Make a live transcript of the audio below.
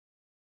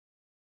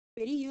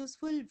very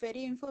useful,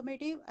 very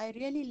informative. I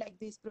really like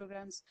these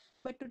programs.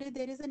 But today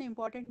there is an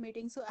important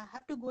meeting, so I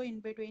have to go in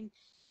between.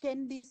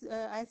 Can these,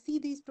 I see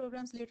these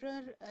programs later,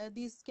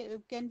 these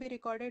can be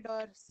recorded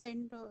or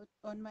sent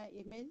on my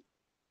email?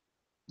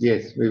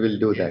 Yes, we will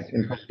do that.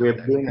 In fact, we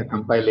are doing a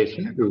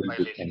compilation. We will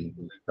be sending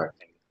it.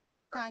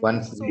 Thank you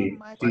Once so the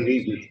much.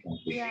 series is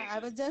complete. Yeah, I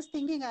was just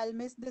thinking I'll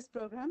miss this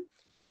program,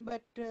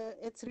 but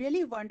it's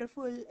really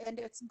wonderful and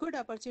it's good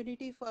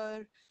opportunity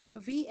for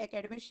we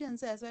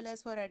academicians as well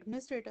as for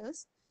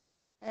administrators.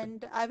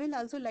 And I will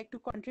also like to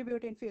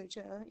contribute in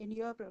future in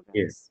your Yes,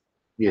 programs.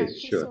 yes,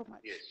 Thank you sure. so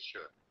much.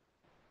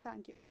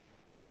 Thank you.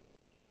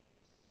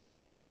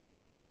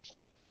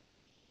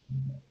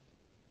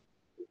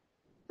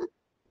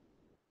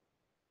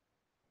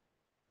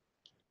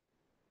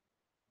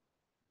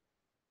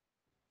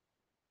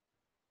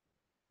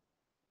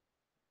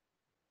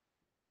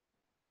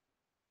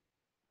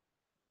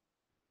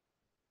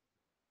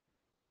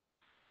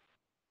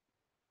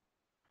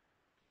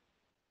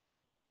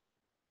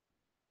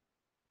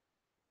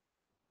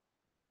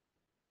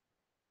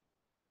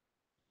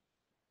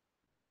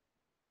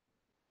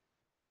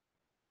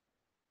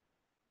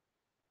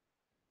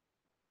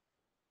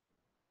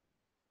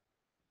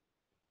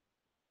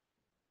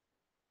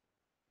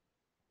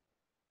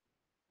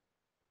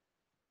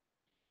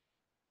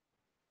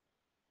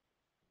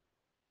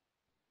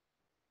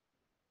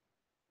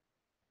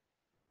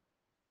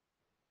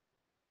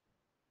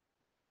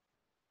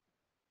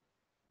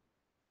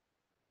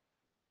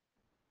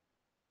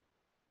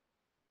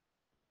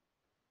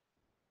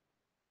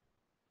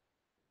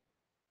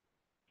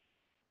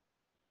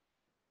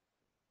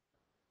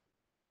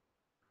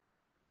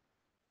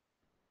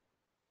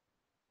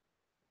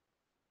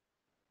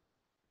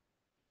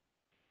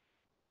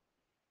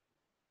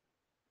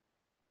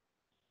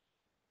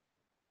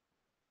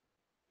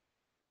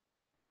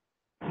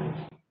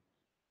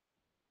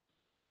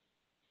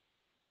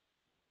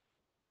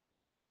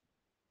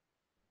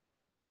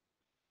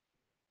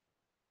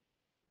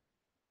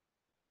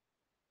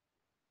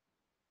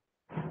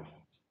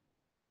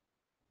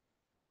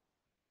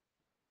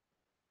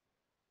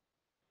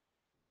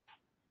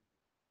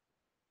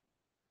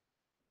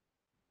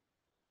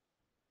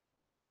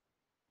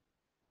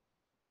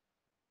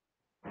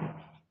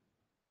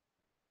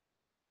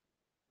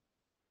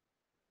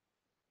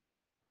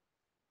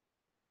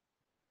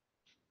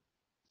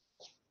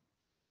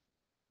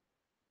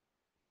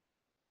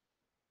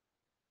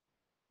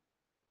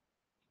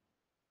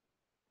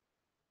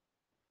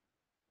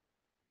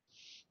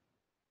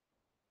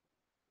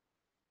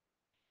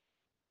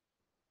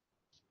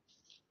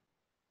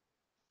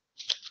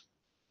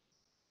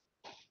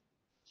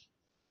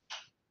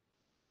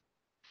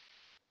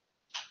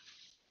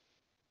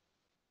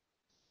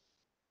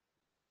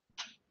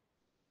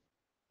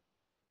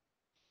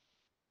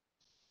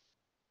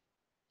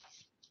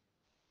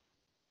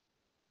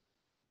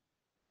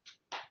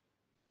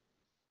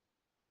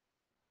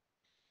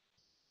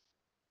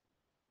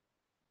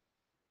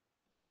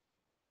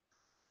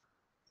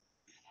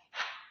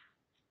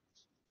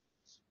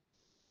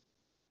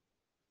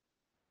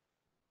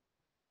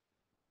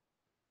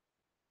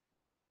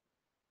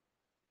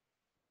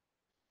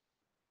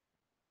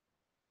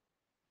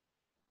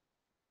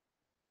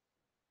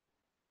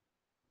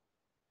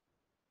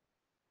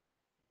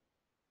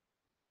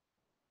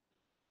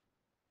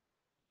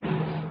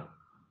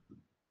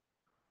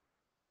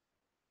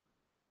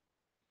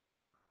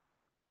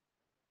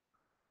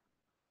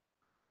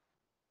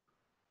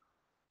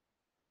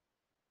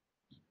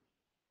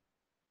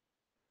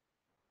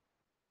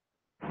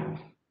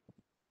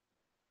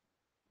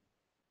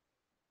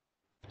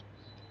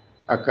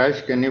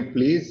 Akash, can you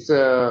please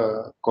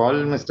call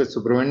Mr.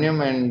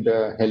 Subrahmanyam and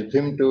help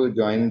him to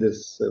join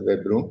this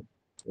web room?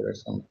 There are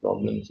some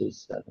problems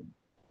he's having.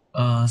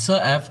 Sir,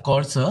 I have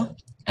called, sir,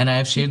 and I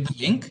have shared the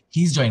link.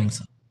 He's joining,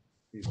 sir.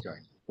 He's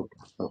joining. Okay.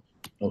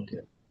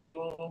 Okay.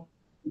 तो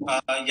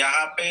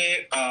यहाँ पे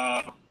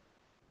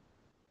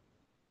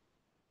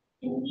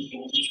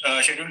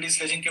schedule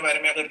discussion के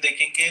बारे में अगर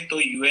देखेंगे तो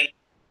UN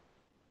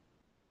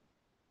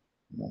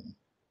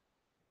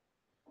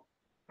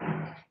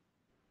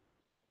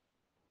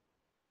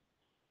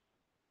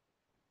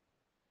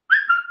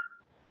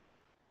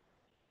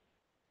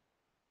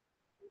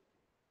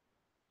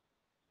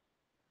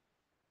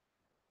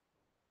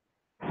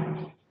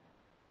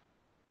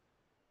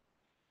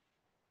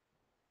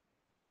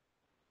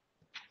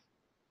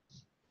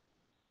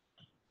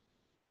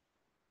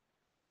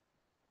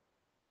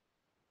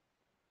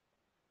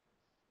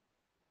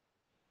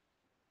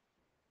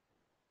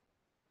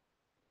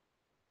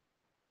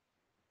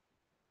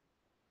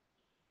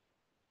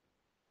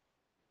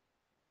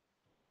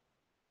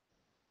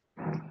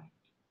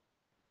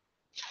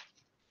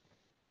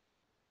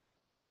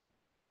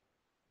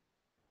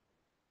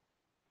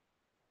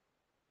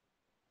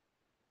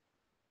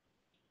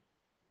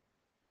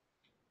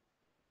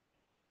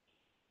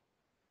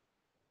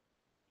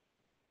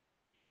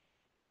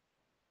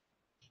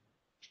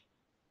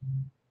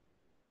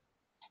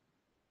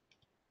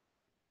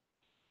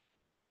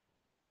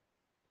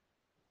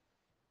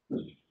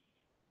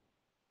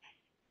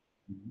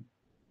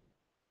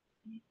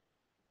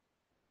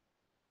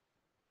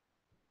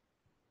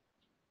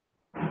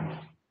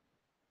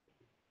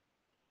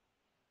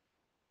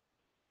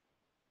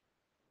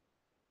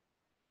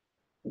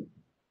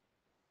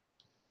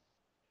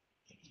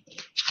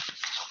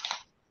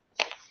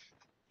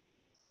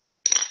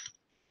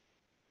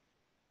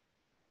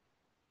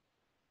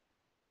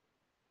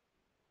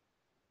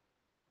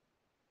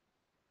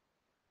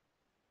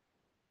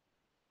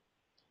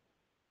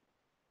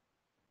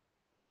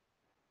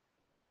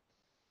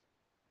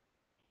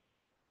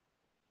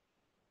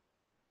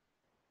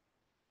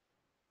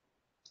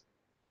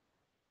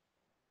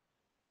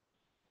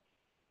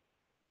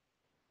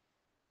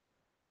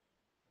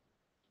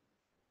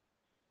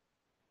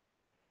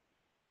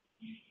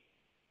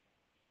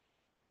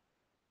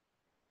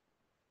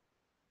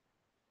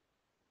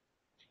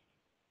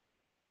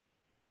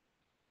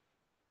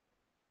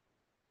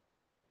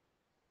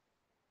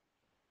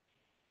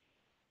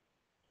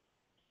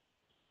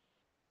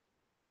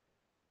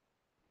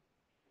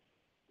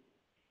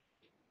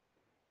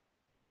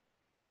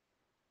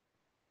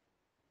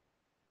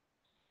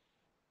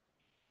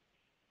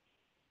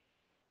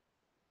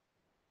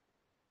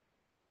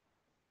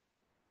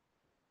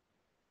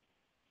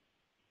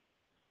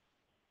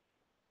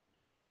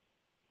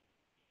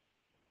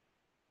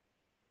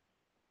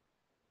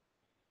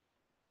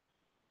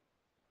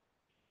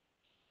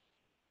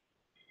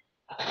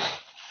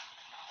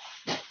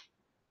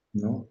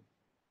No.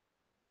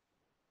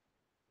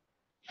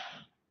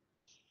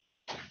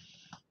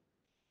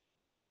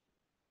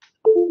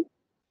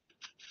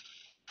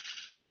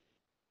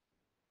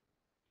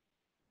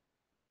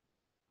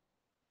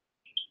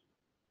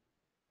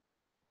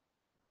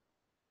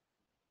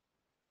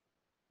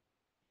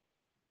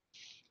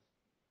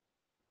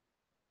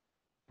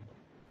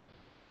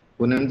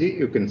 Poonamji,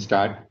 you can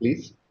start,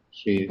 please.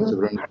 Shri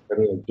Subrahmanyam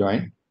will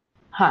join.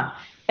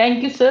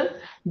 Thank you, sir.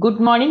 Good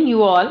morning,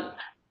 you all.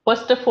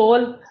 First of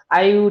all,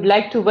 I would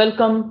like to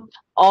welcome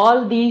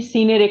all the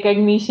senior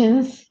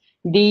academicians,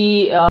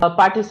 the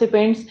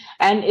participants,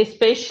 and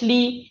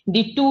especially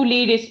the two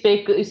lead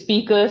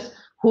speakers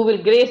who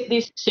will grace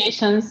these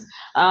sessions,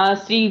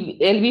 Sri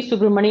L.V.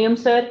 Subrahmanyam,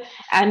 sir,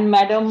 and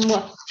Madam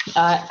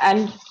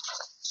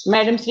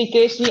Sri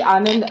Keshni,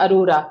 Anand,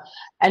 Arora,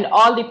 and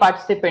all the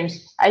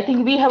participants. I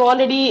think we have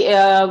already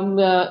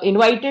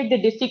invited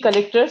the district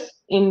collectors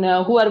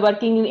who are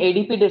working in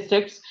ADP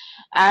districts,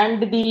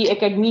 and the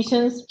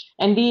academicians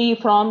and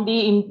from the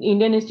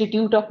Indian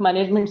Institute of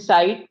Management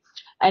side,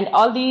 and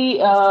all the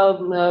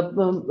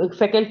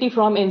faculty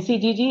from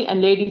NCGG,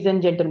 and ladies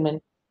and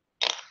gentlemen.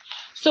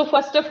 So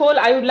first of all,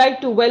 I would like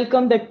to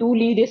welcome the two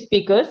lead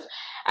speakers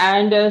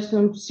and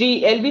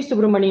Sri L.V.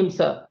 Subrahmanyam,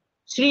 sir.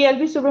 Shri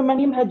L.V.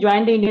 Subrahmanyam has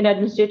joined the Indian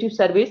Administrative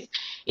Service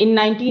in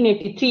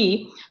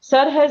 1983.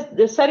 Sir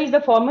is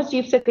the former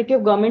Chief Secretary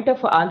of Government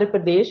of Andhra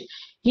Pradesh.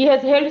 He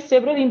has held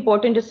several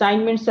important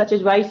assignments such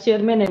as Vice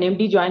Chairman and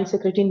MD Joint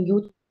Secretary in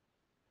Youth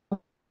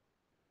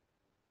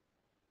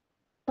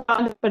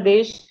Andhra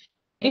Pradesh,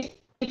 Chief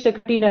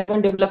Secretary in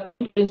Urban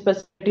Development, Principal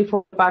Secretary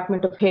for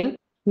Department of Health,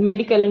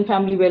 Medical and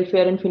Family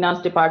Welfare and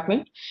Finance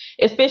Department,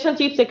 a Special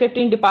Chief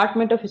Secretary in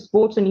Department of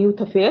Sports and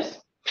Youth Affairs.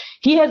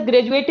 He has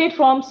graduated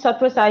from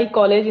Sattva Sai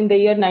College in the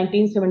year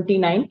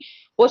 1979,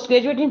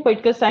 postgraduate in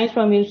Political Science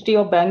from University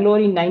of Bangalore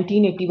in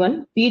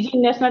 1981, PG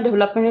in National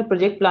Development and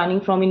Project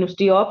Planning from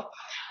University of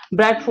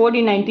Bradford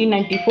in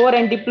 1994,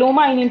 and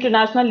Diploma in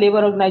International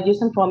Labour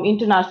Organization from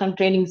International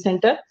Training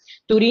Center,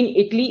 Turin,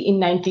 Italy in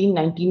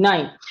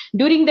 1999.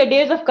 During the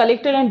days of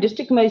Collector and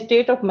District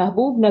Magistrate of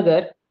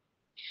Mahbubnagar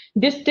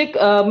district,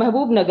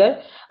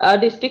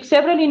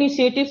 several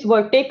initiatives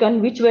were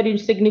taken which were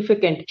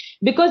insignificant,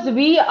 because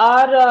we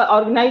are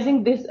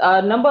organizing this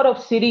number of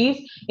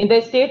series in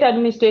the state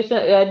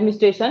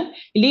administration,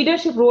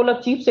 leadership role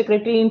of Chief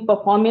Secretary in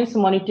performance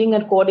monitoring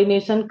and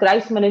coordination,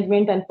 crisis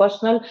management and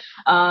personal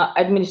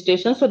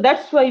administration. So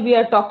that's why we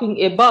are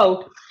talking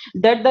about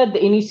that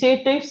the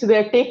initiatives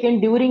were taken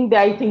during the,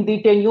 I think,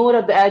 the tenure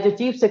of as a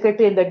Chief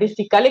Secretary and the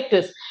district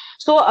collectors.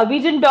 So a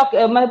vision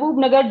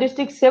Mahbubnagar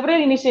district,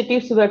 several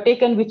initiatives were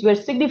taken which were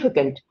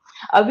significant.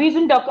 A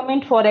vision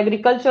document for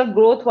agricultural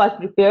growth was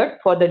prepared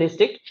for the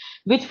district,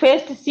 which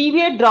faced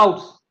severe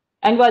droughts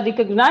and was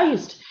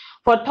recognized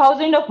for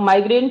thousands of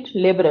migrant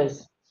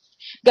laborers.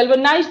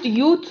 Galvanized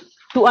youth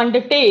to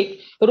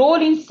undertake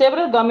role in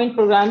several government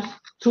programs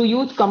through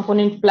youth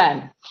component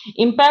plan.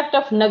 Impact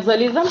of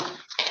Naxalism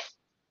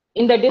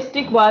in the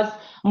district was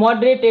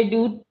moderated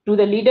due to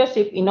the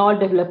leadership in all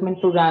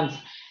development programs.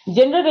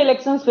 General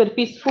elections were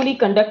peacefully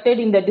conducted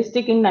in the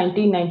district in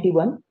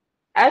 1991.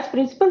 As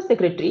Principal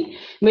Secretary,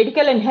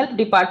 Medical and Health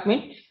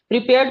Department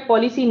prepared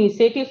policy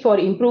initiatives for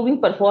improving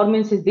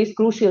performance in this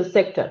crucial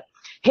sector.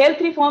 Health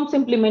reforms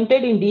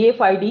implemented in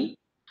DFID,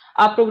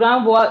 our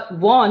program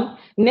won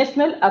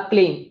national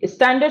acclaim.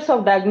 Standards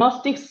of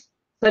diagnostics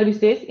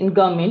services in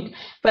government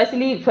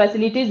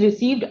facilities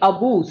received a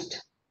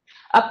boost.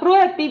 A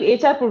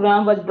proactive HR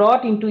program was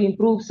brought in to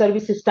improve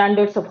service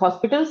standards of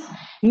hospitals.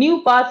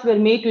 New paths were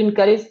made to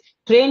encourage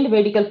trained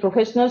medical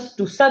professionals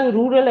to serve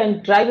rural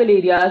and tribal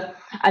areas,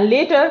 and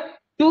later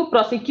to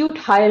prosecute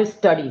higher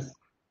studies.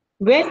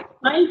 When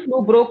swine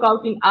flu broke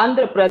out in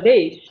Andhra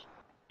Pradesh,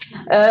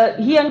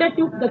 he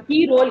undertook the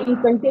key role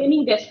in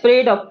containing the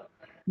spread of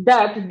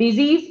that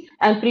disease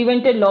and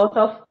prevented loss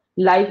of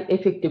life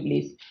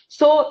effectively.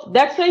 So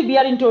that's why we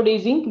are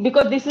introducing,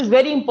 because this is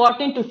very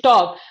important to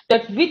talk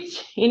that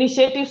which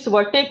initiatives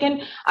were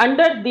taken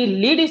under the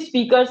lead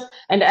speakers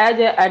and as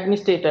an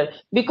administrator,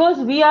 because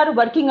we are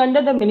working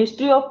under the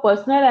Ministry of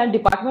Personnel and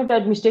Department of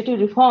Administrative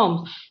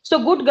Reforms. So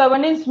good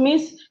governance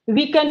means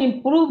we can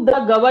improve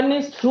the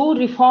governance through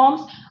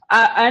reforms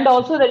and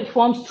also the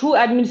reforms through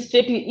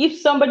administrative. If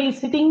somebody is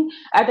sitting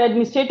at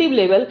administrative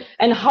level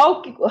and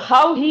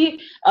how he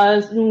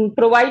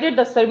provided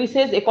the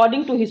services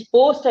according to his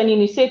post and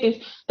initiatives,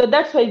 so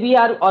that's why we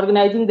are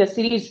organizing the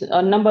series,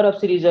 number of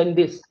series on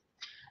this.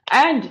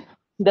 And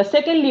the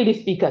second lead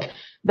speaker,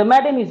 the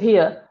madam is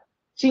here,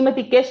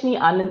 Srimati Keshni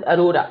Anand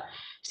Arora.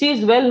 She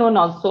is well known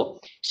also.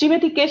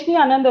 Srimati Keshni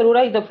Anand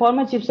Arora is the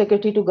former Chief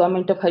Secretary to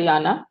Government of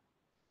Haryana.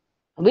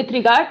 With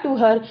regard to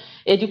her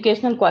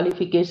educational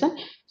qualification,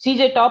 she is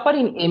a topper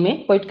in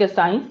MA, Political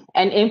Science,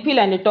 and MPhil,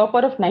 and a topper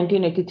of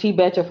 1983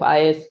 batch of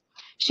IS.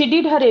 She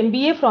did her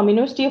MBA from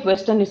University of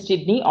Western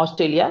Sydney,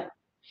 Australia.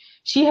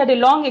 She had a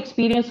long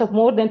experience of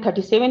more than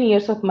 37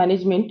 years of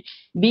management,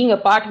 being a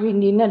part of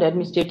Indian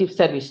Administrative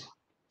Service.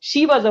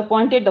 She was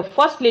appointed the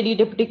First Lady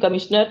Deputy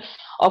Commissioner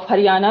of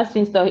Haryana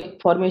since the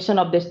formation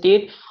of the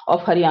state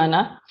of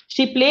Haryana.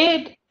 She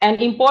played an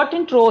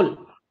important role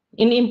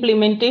in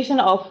implementation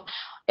of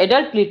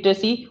adult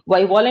literacy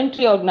by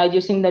voluntary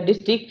organization in the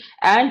district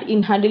and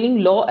in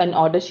handling law and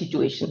order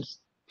situations.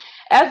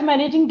 As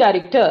Managing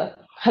Director,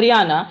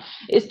 Haryana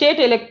State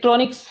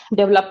Electronics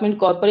Development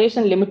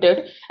Corporation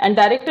Limited and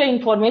Director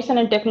Information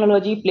and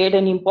Technology played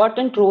an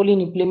important role in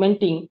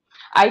implementing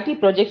IT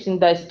projects in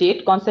the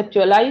state,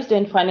 conceptualized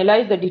and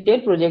finalized the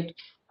detailed project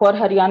for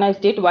Haryana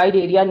State Wide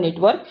Area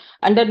Network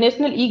under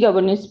National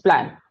E-Governance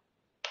Plan.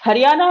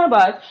 Haryana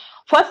was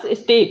first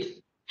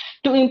state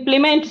to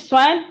implement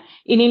SWAN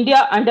in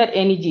India under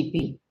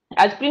NEGP.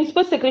 As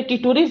Principal Secretary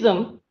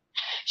Tourism,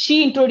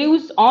 she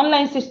introduced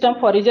online system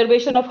for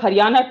reservation of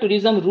Haryana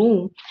tourism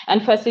room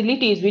and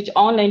facilities with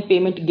online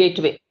payment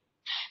gateway,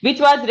 which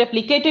was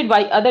replicated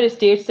by other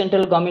state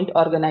central government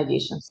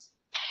organizations.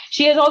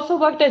 She has also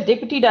worked as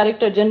Deputy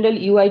Director General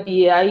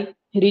UIDAI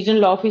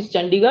Regional Office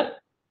Chandigarh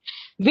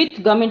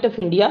with Government of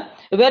India,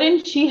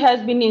 wherein she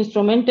has been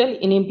instrumental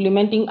in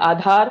implementing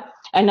Aadhaar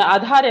and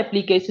Aadhaar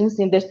applications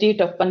in the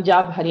state of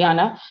Punjab,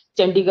 Haryana,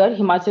 Chandigarh,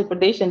 Himachal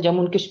Pradesh and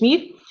Jammu and Kashmir,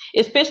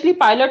 especially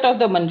pilot of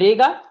the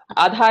Manrega,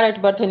 Aadhaar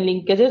at birth and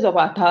linkages of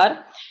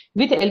Aadhaar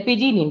with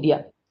LPG in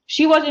India.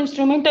 She was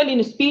instrumental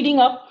in speeding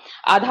up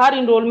Aadhaar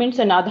enrollments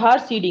and Aadhaar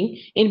seeding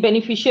in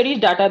beneficiaries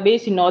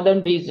database in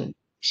northern region.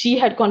 She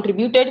had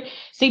contributed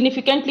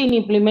significantly in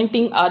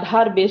implementing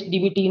Aadhaar-based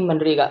DBT in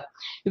Manrega,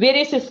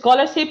 various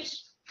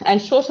scholarships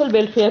and social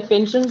welfare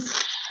pensions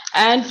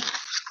and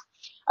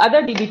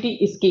other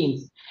DBT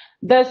schemes.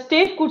 The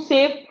state could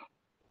save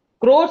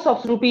crores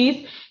of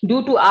rupees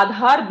due to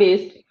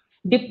Aadhaar-based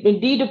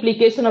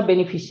deduplication of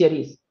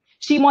beneficiaries.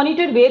 She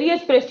monitored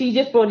various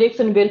prestigious projects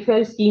and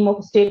welfare scheme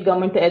of state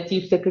government as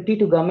Chief Secretary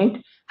to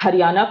Government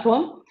Haryana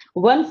from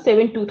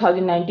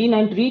 1/7/2019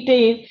 and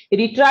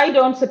retired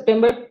on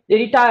September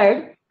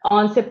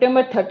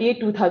 30,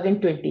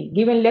 2020.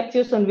 Given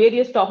lectures on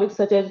various topics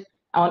such as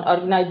on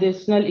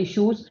organizational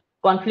issues,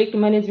 conflict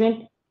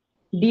management,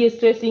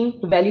 de-stressing,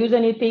 values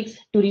and ethics,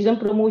 tourism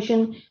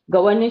promotion,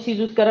 governance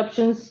issues,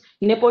 corruptions,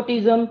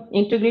 nepotism,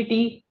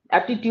 integrity,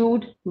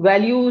 aptitude,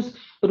 values,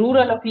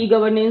 rural of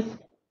e-governance,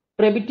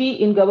 probity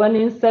in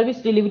governance,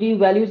 service delivery,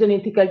 values and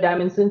ethical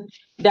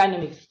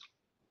dynamics,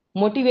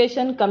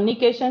 motivation,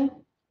 communication,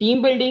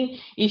 team building,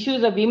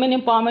 issues of women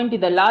empowerment in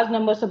the large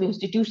numbers of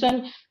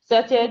institutions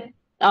such as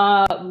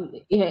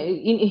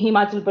in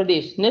Himachal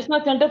Pradesh,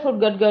 National Center for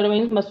Good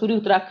Governance,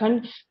 Mussoorie,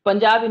 Uttarakhand,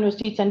 Punjab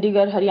University,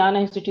 Chandigarh, Haryana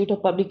Institute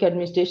of Public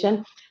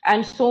Administration,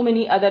 and so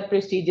many other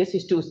prestigious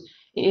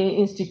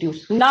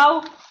institutes.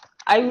 Now,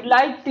 I would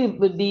like to,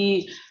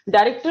 the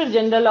Director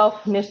General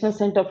of National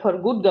Center for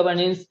Good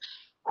Governance,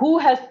 who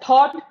has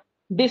thought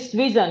this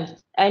vision,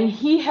 and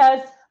he has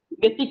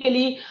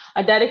basically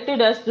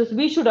directed us that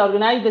we should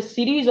organize a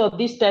series of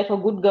this type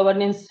of good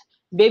governance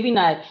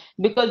webinar,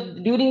 because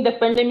during the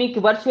pandemic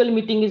virtual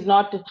meeting is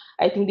not,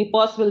 I think, the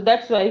possible.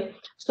 That's why,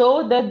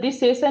 so that this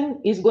session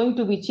is going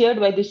to be chaired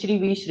by the Shri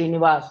V.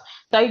 Srinivas.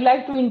 So I'd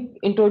like to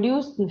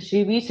introduce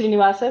Shri V.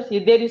 Srinivas.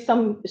 There is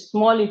some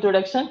small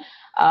introduction.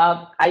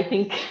 I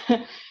think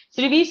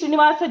Shri V.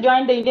 Srinivas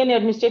joined the Indian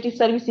Administrative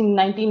Service in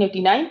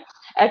 1989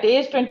 at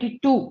age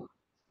 22.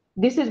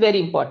 This is very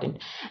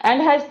important,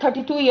 and has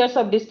 32 years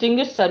of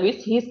distinguished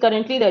service. He is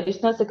currently the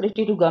Additional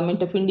Secretary to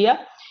Government of India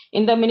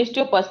in the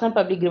Ministry of Personal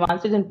Public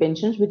Grievances and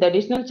Pensions with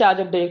additional charge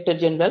of Director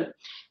General,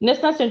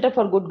 National Center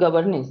for Good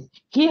Governance.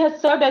 He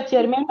has served as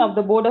Chairman of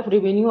the Board of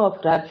Revenue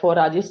for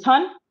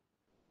Rajasthan,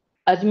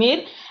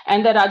 Ajmer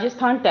and the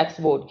Rajasthan Tax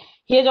Board.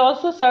 He has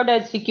also served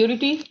as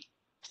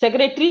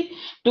Secretary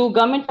to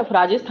Government of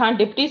Rajasthan,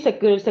 Deputy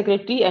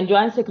Secretary and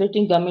Joint Secretary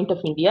in Government of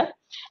India,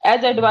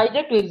 as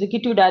Advisor to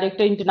Executive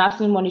Director,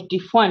 International Monetary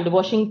Fund,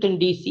 Washington,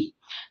 D.C.,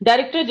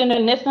 Director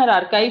General, National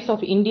Archives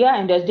of India,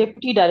 and as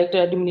Deputy Director,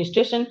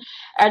 Administration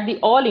at the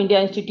All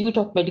India Institute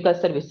of Medical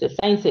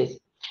Sciences.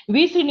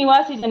 V.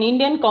 Srinivas is an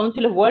Indian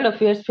Council of World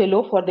Affairs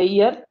Fellow for the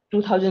year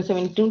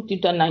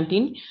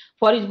 2017-2019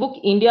 for his book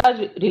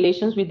India's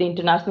Relations with the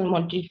International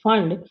Monetary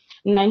Fund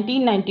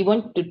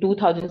 1991 to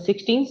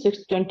 2016,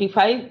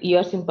 25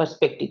 years in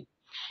perspective.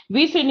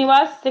 V.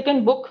 Srinivas'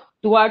 second book,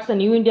 Towards a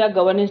New India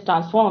Governance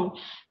Transformed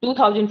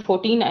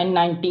 2014 and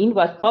 19,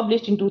 was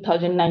published in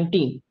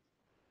 2019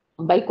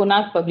 by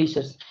Konark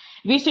Publishers.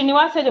 V.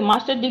 Srinivas has a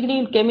master's degree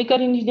in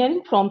chemical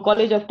engineering from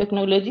College of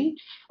Technology,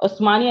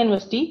 Osmania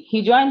University.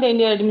 He joined the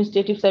Indian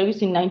Administrative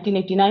Service in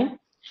 1989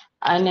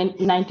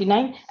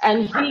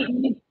 and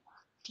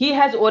he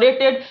has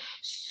orated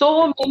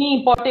so many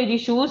important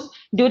issues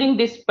during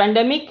this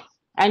pandemic,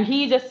 and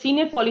he is a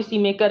senior policy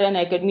maker and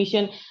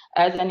academician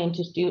as an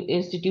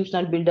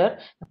institutional builder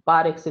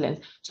par excellence.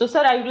 So,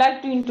 sir, I would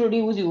like to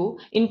introduce you.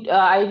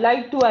 I'd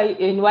like to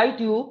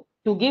invite you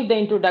to give the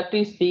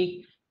introductory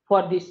speak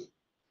for this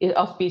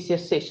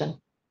auspicious session.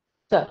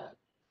 Sir.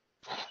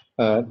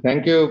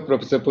 Thank you,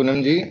 Professor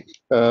Poonam ji.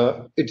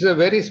 It's a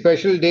very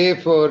special day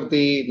for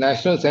the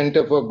National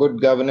Center for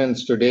Good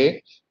Governance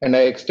today, and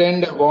I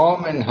extend a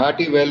warm and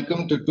hearty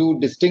welcome to two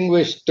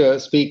distinguished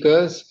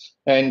speakers,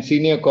 and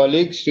senior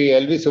colleagues Shri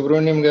L.V.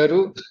 Subrahmanyam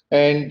Garu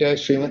and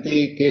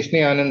Srimati Keshni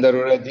Anand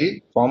Arora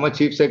ji, former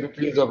Chief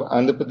Secretaries of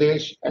Andhra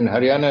Pradesh and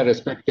Haryana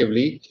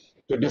respectively,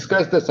 to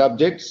discuss the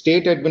subject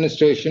State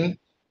Administration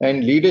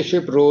and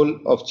Leadership Role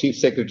of Chief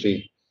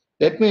Secretary.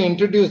 Let me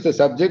introduce the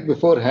subject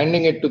before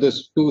handing it to the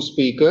two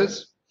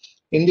speakers.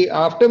 In the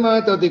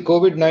aftermath of the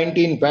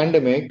COVID-19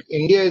 pandemic,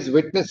 India is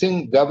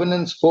witnessing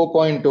Governance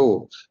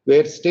 4.0,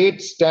 where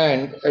states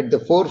stand at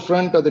the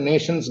forefront of the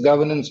nation's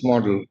governance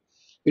model.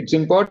 It's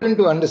important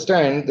to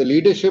understand the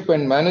leadership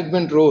and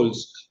management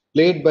roles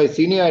played by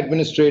senior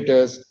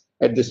administrators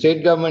at the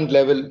state government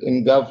level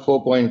in Gov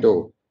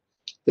 4.0.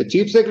 The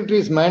Chief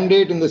Secretary's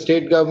mandate in the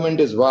state government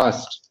is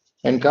vast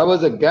and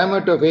covers a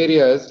gamut of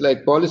areas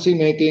like policy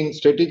making,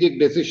 strategic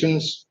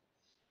decisions,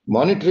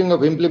 monitoring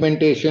of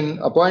implementation,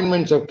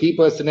 appointments of key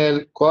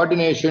personnel,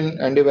 coordination,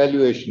 and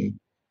evaluation.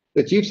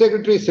 The Chief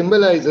Secretary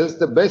symbolizes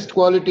the best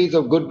qualities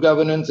of good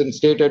governance in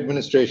state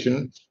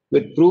administration,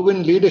 with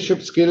proven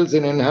leadership skills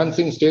in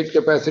enhancing state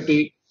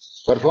capacity,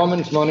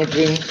 performance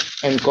monitoring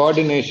and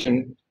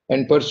coordination,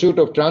 and pursuit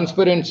of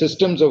transparent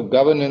systems of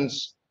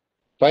governance,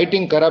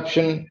 fighting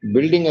corruption,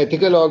 building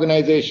ethical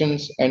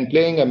organizations, and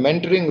playing a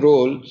mentoring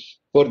role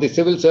for the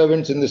civil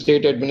servants in the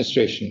state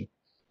administration.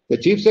 The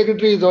Chief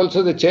Secretary is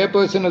also the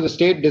chairperson of the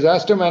State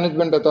Disaster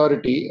Management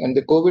Authority, and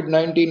the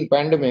COVID-19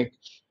 pandemic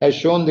has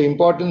shown the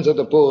importance of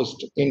the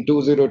post in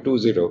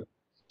 2020.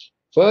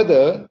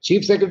 Further,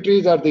 Chief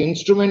Secretaries are the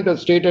instrument of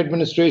state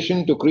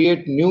administration to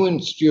create new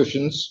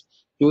institutions,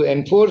 to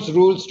enforce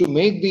rules to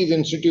make these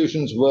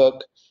institutions work,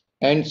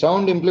 and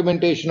sound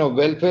implementation of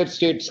welfare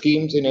state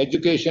schemes in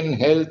education,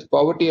 health,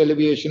 poverty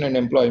alleviation, and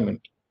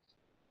employment.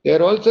 They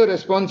are also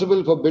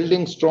responsible for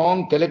building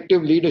strong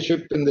collective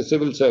leadership in the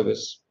civil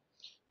service.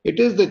 It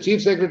is the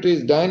Chief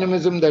Secretary's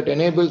dynamism that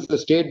enables the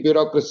state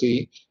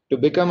bureaucracy to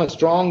become a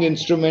strong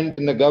instrument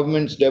in the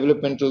government's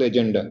developmental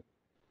agenda.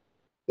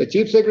 The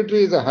Chief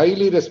Secretary is a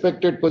highly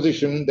respected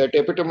position that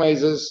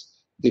epitomizes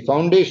the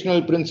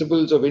foundational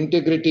principles of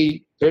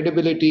integrity,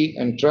 credibility,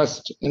 and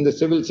trust in the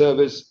civil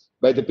service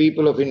by the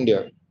people of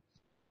India.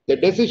 The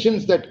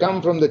decisions that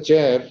come from the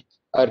chair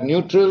are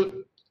neutral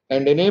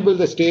and enable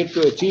the state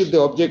to achieve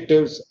the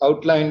objectives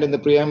outlined in the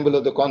preamble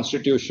of the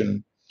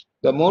Constitution.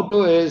 The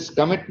motto is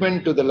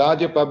commitment to the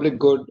larger public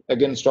good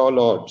against all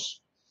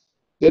odds.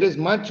 There is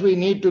much we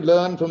need to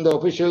learn from the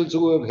officials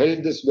who have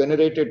held this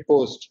venerated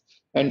post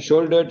and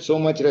shouldered so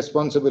much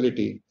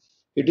responsibility.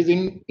 It is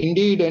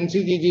indeed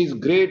NCGG's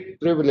great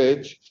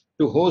privilege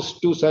to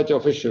host two such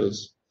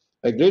officials.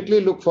 I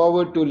greatly look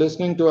forward to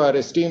listening to our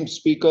esteemed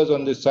speakers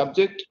on this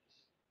subject.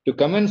 To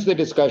commence the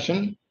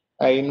discussion,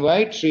 I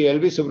invite Shri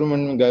L.V.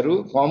 Subrahmanyam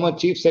Garu, former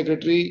Chief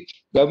Secretary,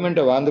 Government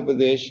of Andhra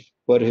Pradesh,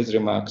 for his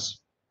remarks.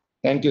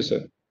 Thank you,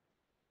 sir.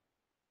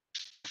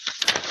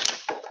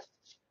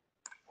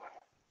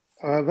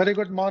 Very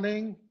good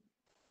morning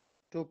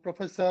to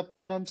Professor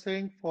Poonam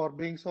Singh for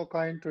being so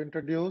kind to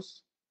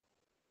introduce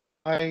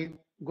my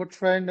good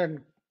friend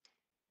and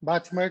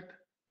batchmate.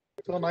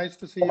 So nice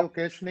to see you,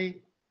 Keshni.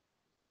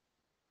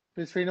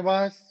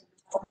 Srinivas,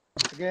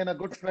 again a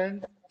good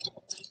friend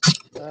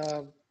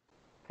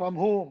from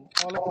whom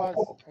all of us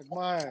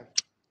admire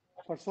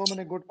for so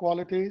many good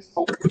qualities.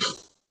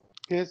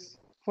 His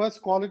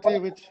first quality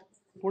which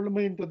pulled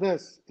me into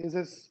this is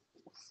his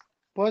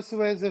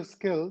persuasive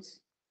skills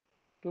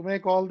to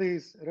make all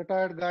these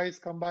retired guys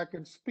come back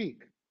and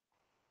speak.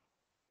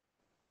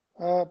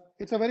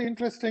 It's a very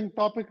interesting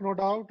topic, no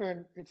doubt,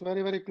 and it's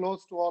very, very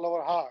close to all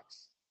our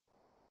hearts.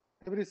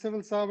 Every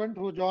civil servant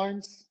who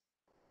joins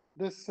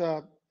this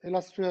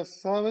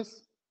illustrious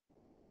service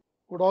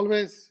would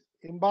always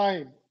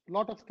imbibe a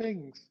lot of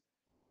things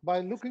by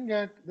looking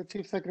at the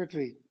Chief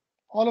Secretary.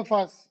 All of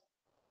us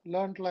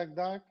learned like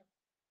that.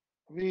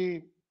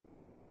 We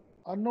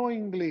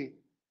unknowingly,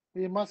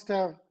 we must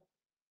have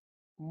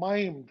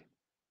mimed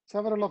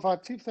several of our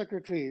Chief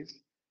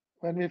Secretaries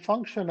when we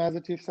function as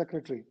a Chief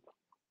Secretary.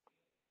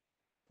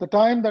 The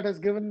time that is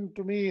given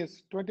to me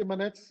is 20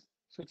 minutes,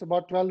 so it's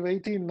about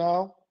 12:18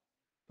 now.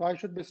 So I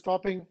should be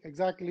stopping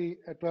exactly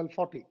at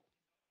 12:40.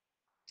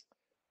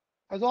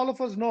 As all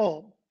of us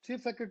know,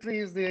 Chief Secretary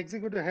is the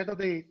executive head of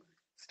the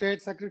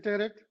State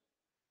Secretariat,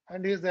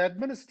 and he is the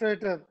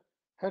administrative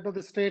head of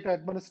the state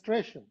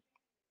administration.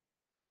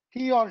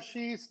 He or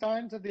she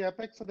stands at the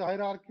apex of the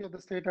hierarchy of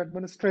the state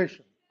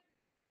administration.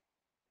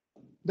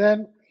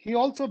 Then he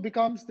also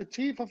becomes the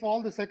chief of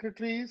all the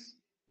secretaries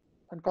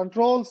and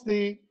controls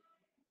the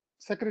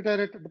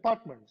secretariat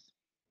departments.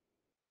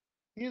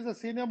 He is the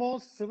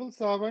senior-most civil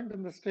servant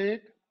in the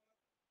state.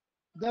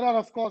 There are,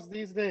 of course,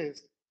 these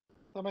days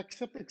some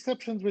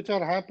exceptions which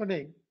are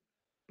happening,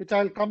 which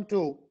I'll come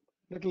to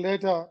a little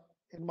later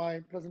in my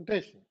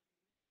presentation.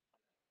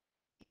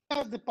 He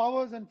has the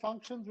powers and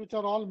functions which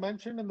are all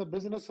mentioned in the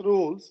business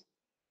rules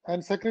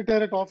and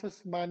Secretariat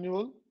Office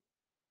Manual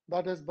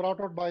that is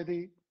brought out by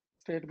the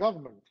state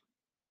government.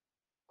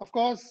 Of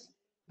course,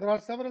 there are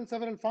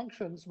several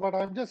functions, but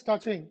I'm just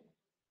touching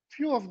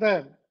few of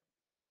them.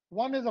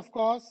 One is, of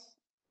course,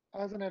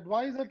 as an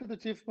advisor to the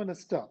Chief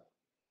Minister.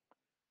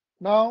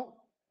 Now,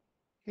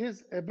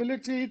 his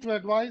ability to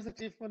advise the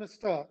Chief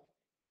Minister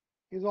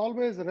is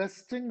always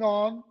resting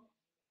on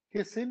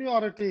his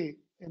seniority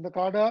in the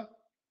cadre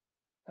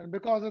and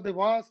because of the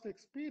vast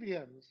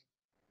experience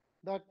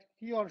that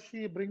he or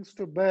she brings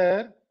to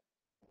bear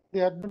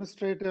the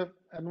administrative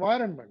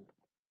environment.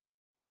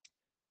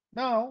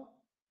 Now,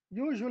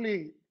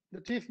 usually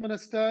the chief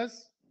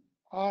ministers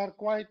are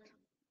quite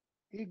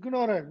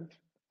ignorant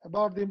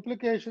about the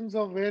implications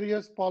of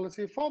various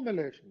policy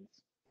formulations.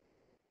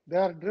 They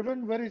are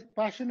driven very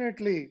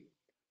passionately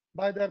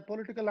by their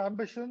political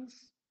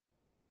ambitions,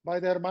 by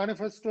their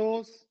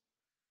manifestos,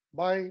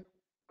 by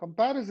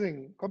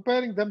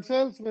comparing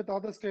themselves with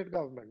other state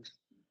governments.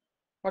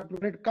 But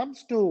when it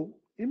comes to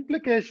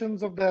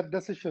implications of their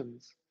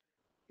decisions,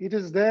 it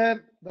is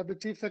there that the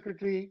Chief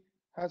Secretary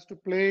has to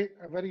play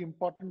a very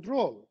important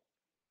role.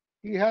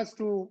 He has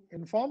to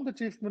inform the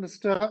Chief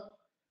Minister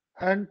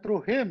and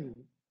through him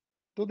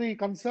to the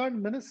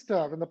concerned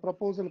minister when the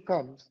proposal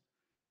comes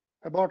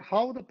about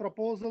how the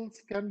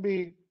proposals can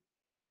be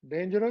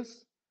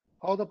dangerous,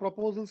 how the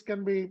proposals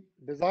can be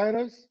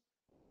desirous,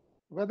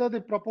 whether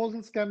the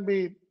proposals can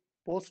be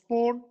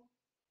postponed.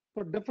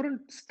 So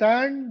different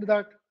stand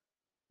that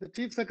the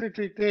Chief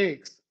Secretary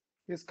takes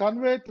is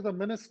conveyed to the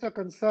minister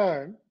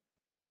concerned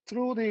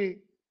through the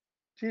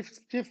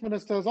Chief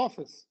Minister's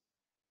office.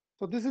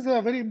 So this is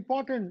a very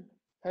important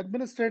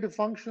administrative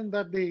function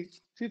that the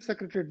Chief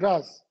Secretary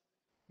does,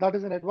 that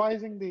is in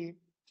advising the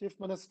Chief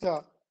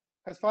Minister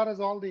as far as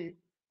all the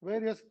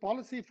various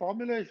policy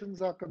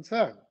formulations are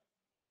concerned.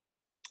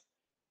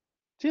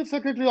 Chief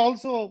Secretary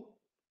also,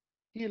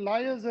 he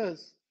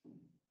liaises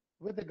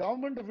with the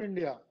Government of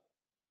India.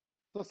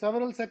 So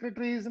several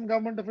secretaries in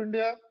Government of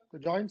India, the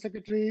joint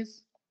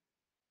secretaries,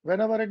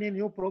 whenever any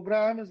new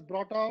program is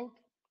brought out,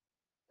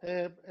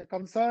 a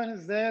concern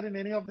is there in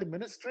any of the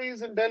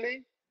ministries in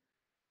Delhi,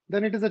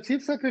 then it is the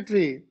Chief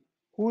Secretary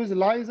who is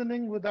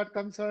liaising with that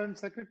concerned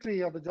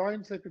secretary or the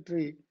joint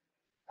secretary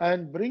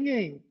and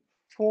bringing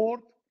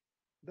forth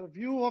the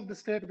view of the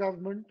state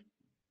government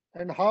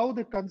and how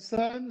the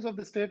concerns of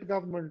the state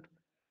government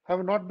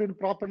have not been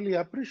properly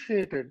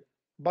appreciated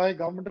by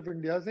Government of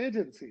India's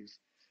agencies.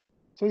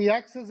 So he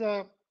acts as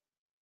a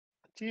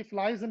chief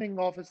liaising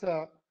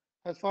officer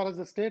as far as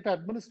the state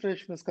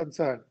administration is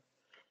concerned.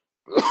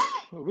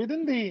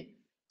 Within the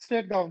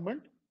state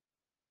government,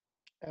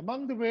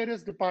 among the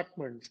various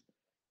departments,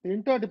 the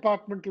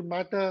interdepartmental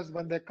matters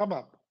when they come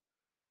up,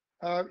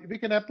 we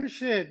can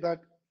appreciate that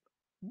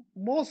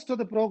most of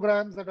the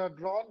programs that are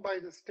drawn by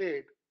the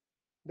state,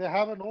 they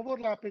have an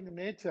overlapping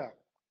nature,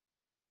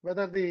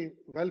 whether the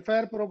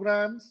welfare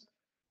programs,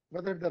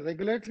 whether the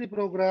regulatory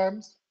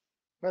programs,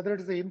 whether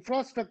it is the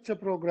infrastructure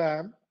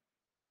program,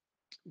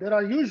 there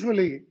are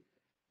usually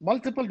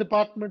multiple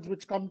departments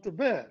which come to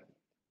bear.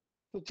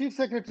 So Chief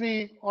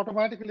Secretary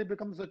automatically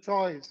becomes a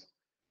choice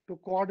to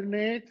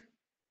coordinate,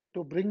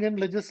 to bring in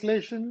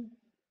legislation,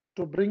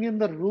 to bring in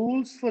the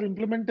rules for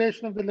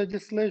implementation of the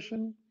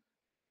legislation,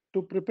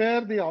 to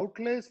prepare the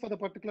outlays for the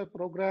particular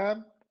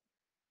program,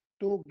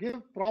 to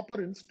give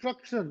proper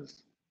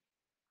instructions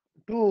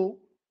to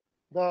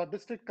the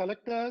district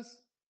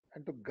collectors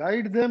and to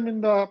guide them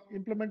in the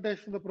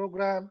implementation of the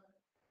program.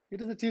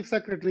 It is the Chief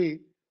Secretary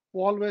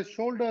who always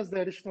shoulders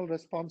the additional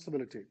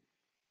responsibility.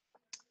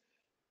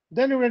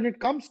 Then when it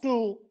comes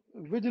to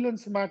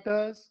vigilance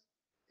matters,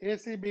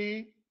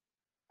 ACB,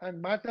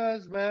 and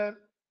matters where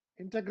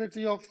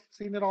integrity of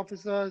senior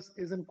officers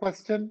is in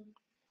question,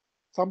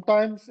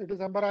 sometimes it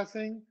is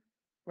embarrassing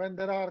when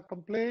there are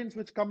complaints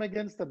which come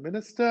against the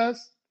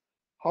ministers.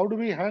 How do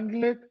we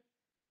handle it?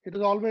 It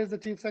is always the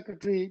Chief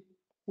Secretary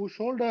who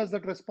shoulders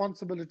that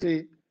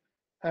responsibility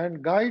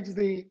and guides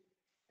the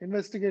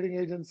investigating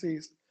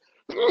agencies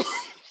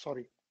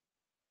sorry,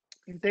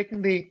 in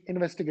taking the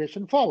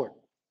investigation forward.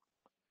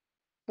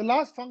 The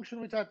last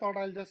function which I thought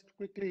I'll just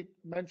quickly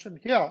mention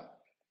here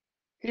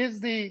is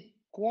the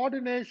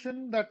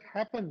coordination that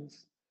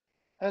happens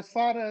as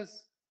far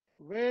as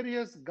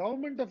various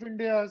Government of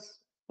India's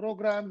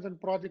programs and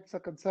projects are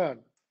concerned.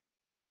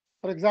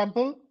 For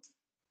example,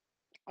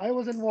 I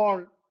was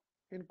involved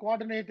in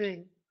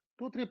coordinating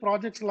 2-3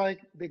 projects like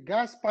the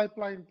gas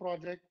pipeline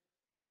project,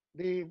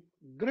 the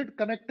grid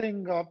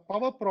connecting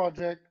power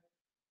project,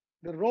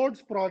 the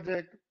roads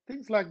project,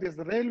 things like this,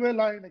 the railway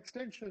line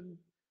extension.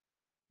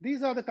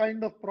 These are the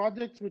kind of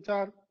projects which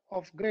are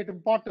of great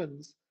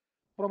importance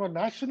from a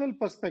national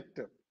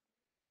perspective.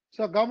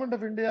 So Government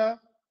of India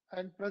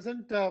and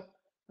present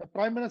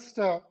Prime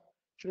Minister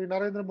Shri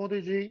Narendra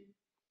Modi ji,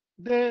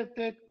 they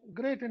take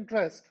great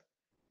interest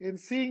in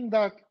seeing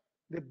that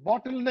the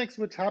bottlenecks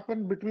which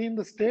happen between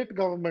the state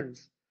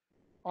governments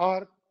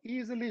are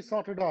easily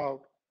sorted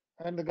out,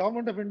 and the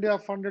Government of India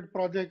funded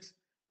projects,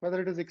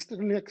 whether it is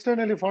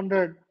externally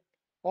funded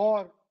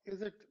or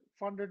is it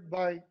funded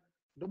by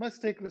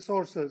domestic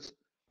resources,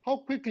 how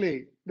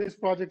quickly these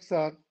projects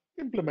are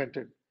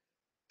implemented.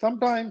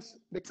 Sometimes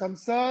the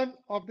concern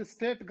of the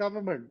state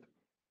government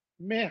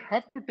may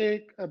have to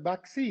take a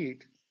back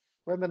seat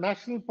when the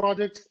national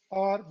projects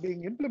are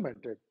being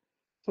implemented.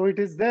 So it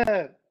is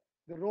there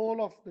the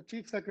role of the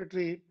Chief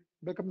Secretary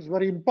becomes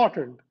very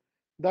important,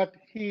 that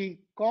he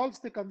calls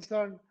the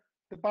concerned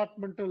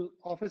departmental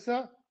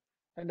officer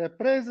and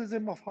appraises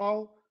him of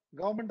how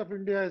Government of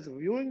India is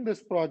viewing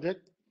this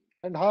project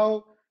and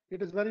how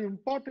it is very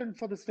important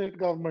for the state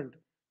government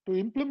to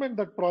implement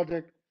that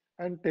project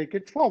and take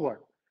it forward.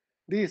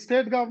 The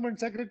state government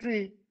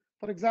secretary,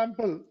 for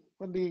example,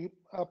 when the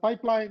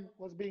pipeline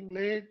was being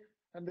laid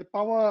and the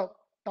power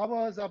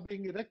towers are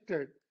being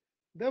erected,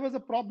 there was a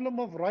problem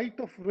of right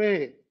of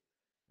way.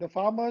 The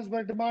farmers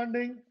were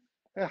demanding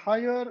a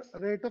higher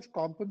rate of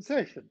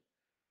compensation.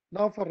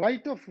 Now, for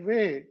right of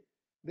way,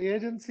 the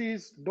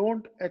agencies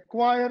don't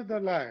acquire the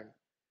land.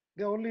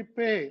 They only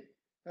pay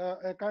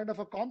a kind of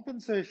a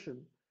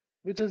compensation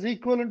which is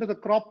equivalent to the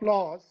crop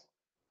loss,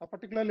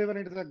 particularly when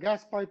it is a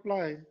gas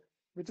pipeline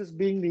which is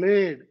being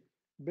laid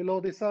below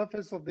the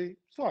surface of the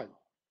soil.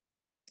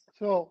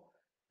 So,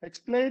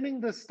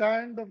 explaining the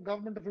stand of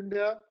Government of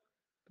India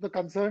to the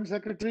concerned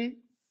secretary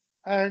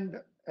and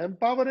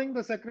empowering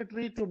the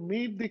secretary to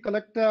meet the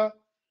collector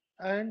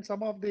and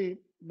some of the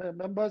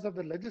members of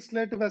the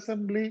Legislative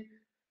Assembly,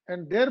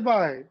 and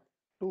thereby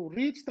to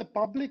reach the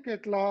public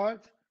at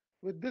large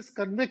with this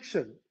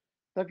conviction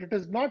that it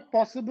is not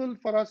possible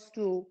for us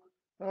to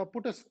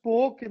put a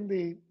spoke in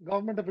the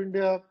Government of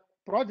India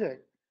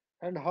project,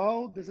 and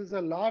how this is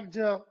a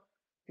larger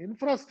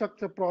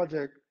infrastructure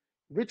project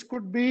which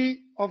could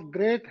be of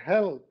great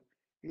help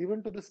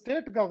even to the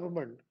state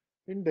government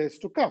in days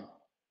to come.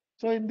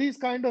 So in these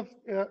kind of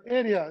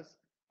areas,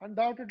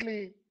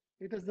 undoubtedly,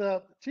 it is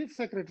the chief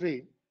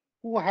secretary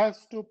who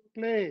has to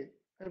play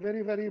a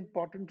very, very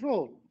important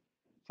role.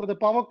 So the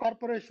power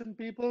corporation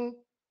people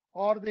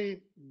or the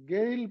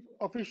GAIL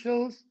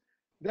officials,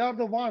 they are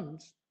the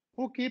ones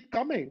who keep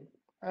coming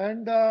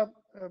and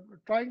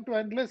trying to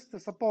enlist the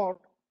support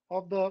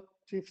of the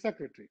chief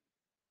secretary.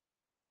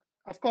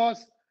 Of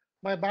course,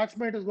 my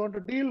batchmate is going to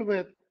deal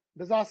with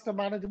disaster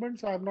management,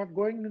 so I'm not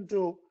going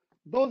into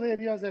those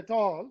areas at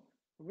all,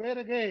 where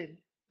again,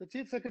 the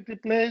Chief Secretary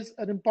plays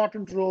an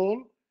important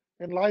role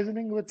in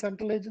liaising with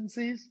central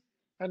agencies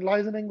and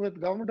liaising with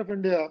Government of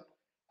India.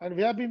 And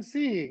we have been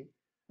seeing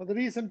for the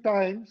recent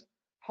times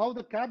how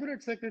the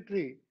Cabinet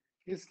Secretary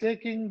is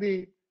taking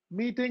the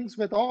meetings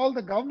with all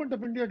the Government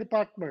of India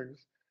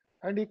departments,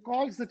 and he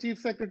calls the Chief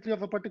Secretary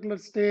of a particular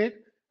state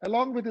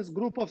along with his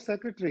group of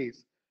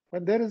secretaries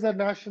when there is a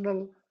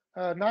national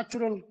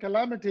natural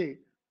calamity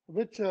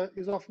which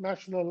is of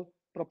national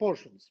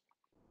proportions.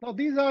 Now,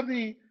 these are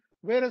the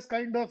various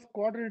kind of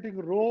coordinating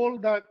role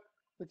that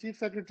the Chief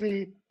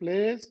Secretary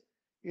plays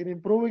in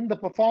improving the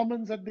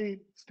performance at the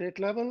state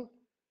level,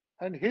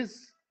 and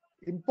his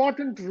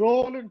important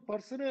role in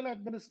personnel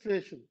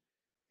administration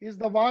is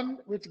the one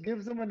which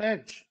gives him an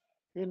edge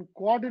in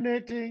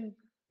coordinating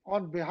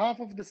on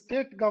behalf of the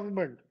state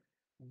government,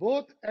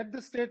 both at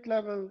the state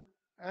level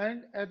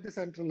and at the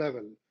central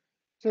level.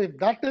 So if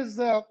that is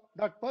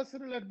that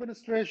personnel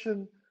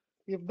administration,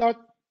 if that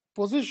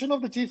position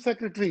of the chief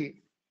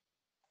secretary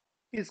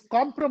is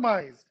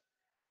compromised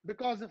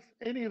because of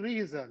any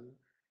reason,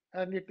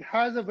 and it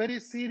has a very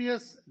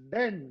serious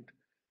dent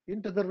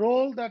into the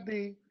role that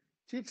the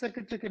chief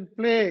secretary can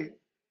play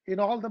in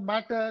all the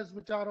matters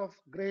which are of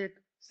great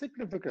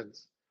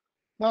significance.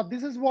 Now,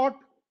 this is what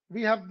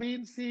we have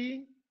been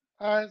seeing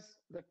as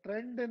the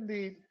trend in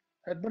the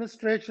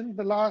administration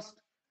the last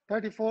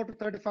 34 to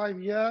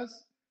 35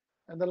 years.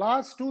 And the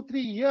last 2-3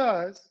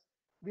 years,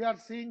 we are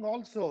seeing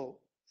also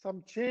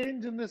some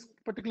change in this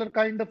particular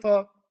kind of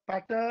a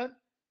pattern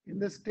in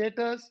the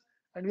status.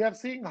 And we are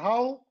seeing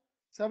how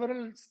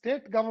several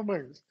state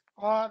governments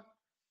are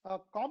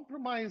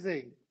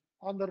compromising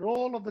on the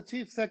role of the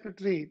chief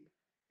secretary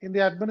in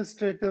the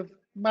administrative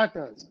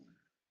matters.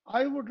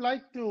 I would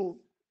like to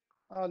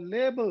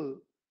label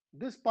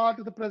this part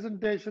of the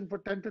presentation for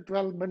 10 to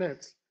 12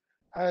 minutes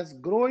as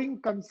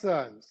growing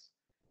concerns,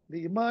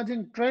 the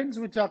emerging trends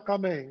which are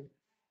coming,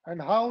 and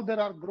how there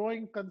are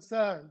growing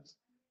concerns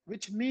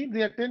which need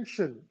the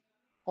attention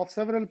of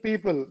several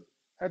people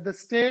at the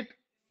state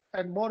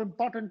and, more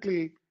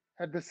importantly,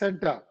 at the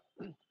center.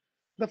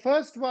 The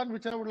first one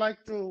which I would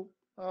like to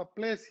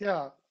place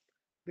here,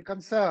 the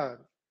concern,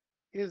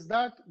 is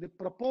that the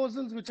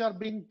proposals which are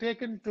being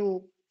taken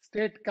to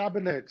state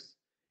cabinets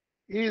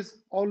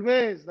is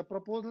always the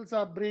proposals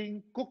are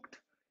being cooked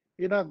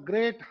in a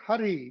great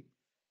hurry,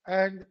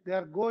 and they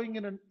are going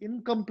in an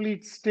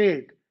incomplete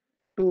state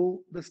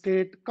to the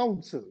state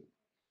council.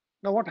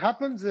 Now, what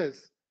happens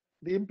is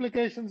the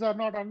implications are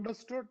not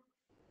understood,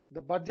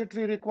 the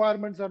budgetary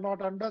requirements are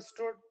not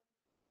understood,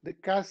 the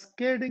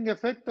cascading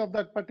effect of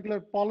that particular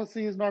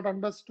policy is not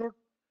understood,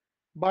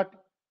 but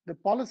the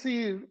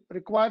policy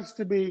requires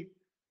to be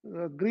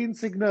green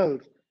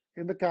signaled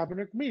in the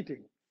cabinet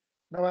meeting.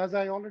 Now, as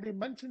I already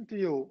mentioned to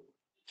you,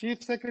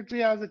 Chief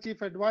Secretary as the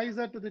Chief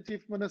Advisor to the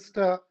Chief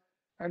Minister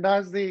and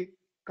as the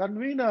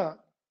convener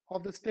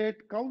of the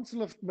State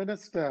Council of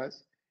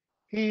Ministers,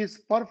 he is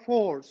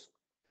perforce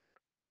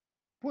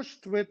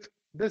pushed with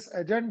this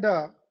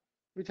agenda,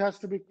 which has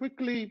to be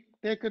quickly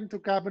taken to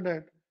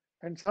cabinet,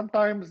 and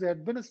sometimes the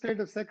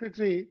administrative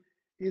secretary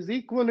is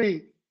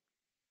equally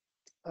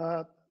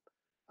uh,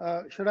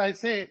 should I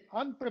say,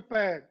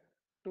 unprepared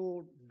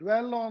to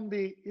dwell on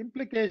the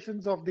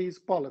implications of these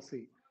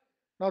policy.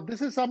 Now,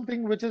 this is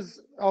something which is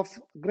of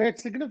great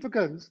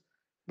significance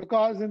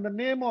because in the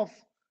name of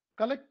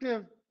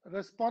collective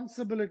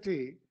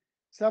responsibility,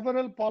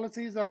 several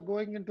policies are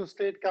going into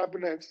state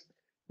cabinets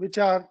which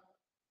are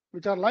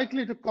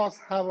likely to cause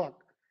havoc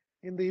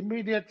in the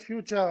immediate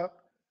future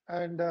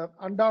and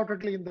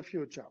undoubtedly in the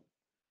future.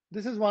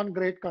 This is one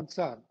great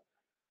concern.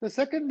 The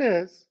second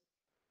is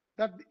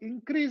that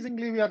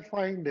increasingly we are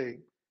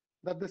finding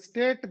that the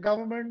state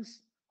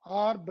governments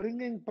are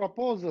bringing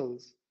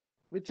proposals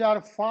which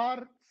are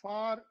far,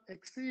 far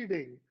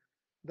exceeding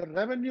the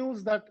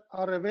revenues that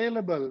are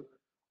available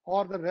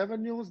or the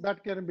revenues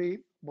that can be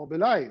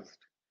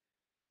mobilized.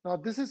 Now,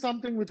 this is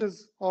something which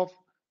is of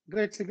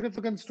great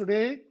significance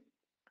today,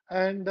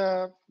 and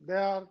they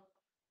are,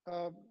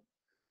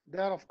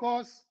 of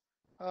course,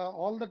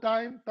 all the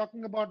time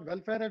talking about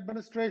welfare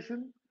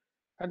administration,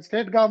 and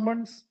state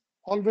governments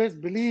always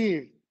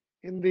believe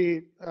in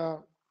the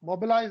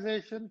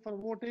mobilization for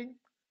voting.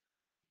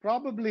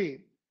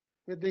 Probably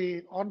with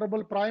the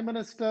Honorable Prime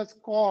Minister's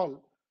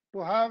call to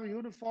have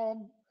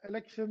uniform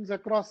elections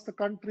across the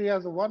country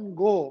as one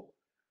go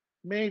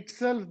may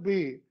itself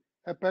be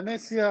a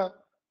panacea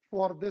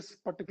for this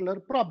particular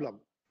problem.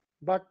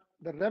 But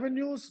the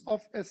revenues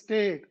of a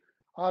state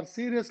are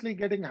seriously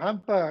getting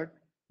hampered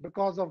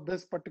because of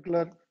this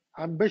particular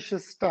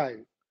ambitious style.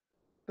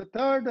 The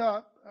third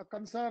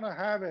concern I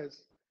have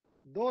is,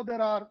 though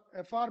there are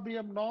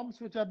FRBM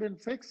norms which have been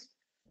fixed,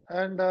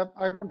 and I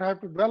don't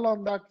have to dwell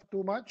on that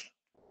too much,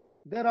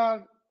 there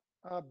are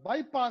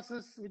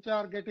bypasses which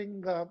are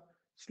getting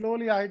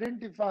slowly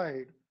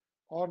identified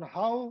on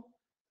how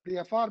the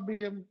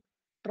FRBM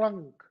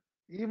trunk,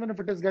 even if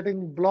it is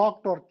getting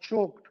blocked or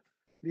choked,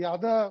 the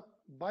other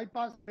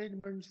bypass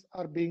arrangements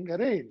are being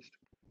arranged.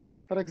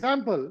 For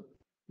example,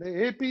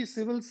 the AP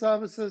Civil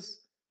Services,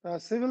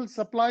 Civil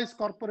Supplies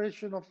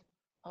Corporation of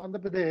Andhra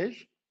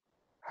Pradesh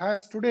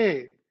has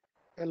today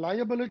a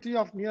liability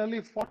of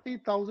nearly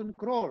 40,000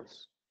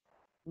 crores.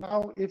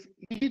 Now, if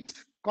each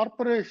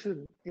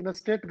corporation in a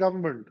state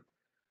government,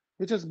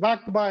 which is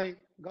backed by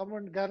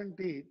government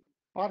guarantee,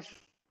 partially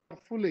or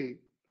fully,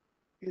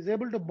 is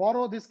able to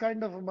borrow this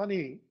kind of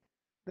money,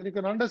 then you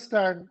can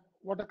understand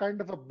what a kind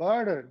of a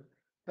burden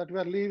that we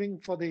are leaving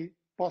for the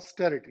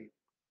posterity.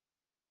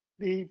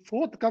 The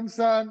fourth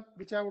concern,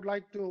 which I would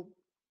like to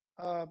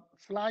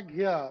flag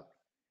here,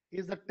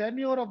 is the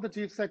tenure of the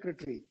Chief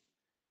Secretary.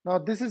 Now,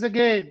 this is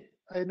again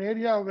an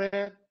area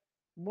where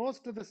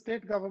most of the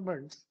state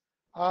governments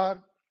are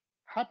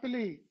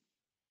happily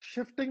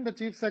shifting the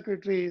Chief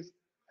Secretaries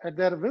at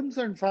their whims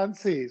and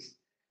fancies.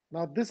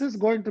 Now, this is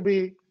going to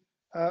be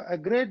a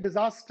great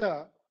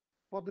disaster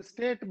for the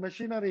state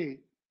machinery,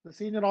 the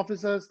senior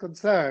officers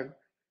concerned,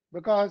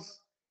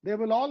 because they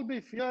will all be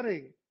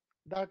fearing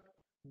that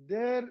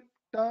their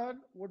turn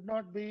would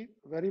not be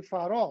very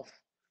far off.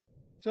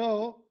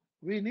 So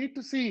we need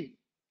to see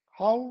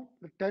how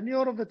the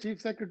tenure of the Chief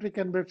Secretary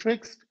can be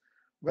fixed,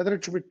 whether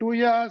it should be 2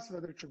 years,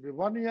 whether it should be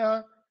 1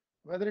 year,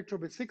 whether it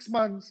should be 6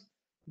 months.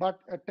 But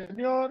a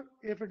tenure,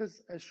 if it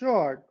is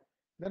assured,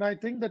 then I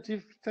think the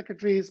Chief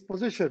Secretary's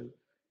position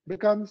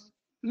becomes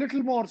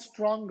little more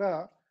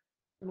stronger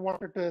than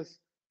what it is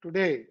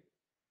today.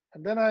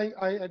 And then I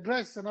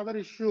address another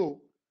issue,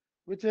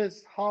 which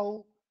is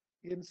how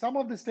in some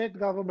of the state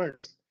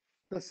governments,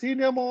 the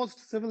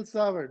senior-most civil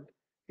servant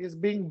is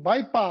being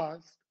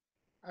bypassed.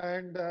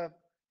 And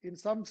in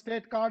some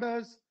state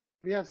cadres,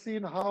 we have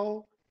seen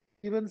how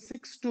even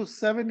 6 to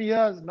 7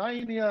 years,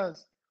 9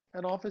 years,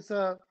 an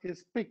officer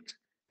is picked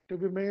to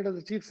be made as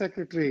the Chief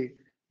Secretary,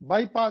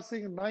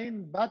 bypassing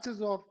 9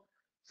 batches of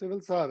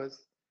civil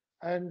service.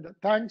 And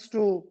thanks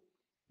to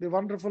the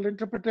wonderful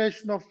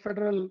interpretation of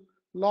federal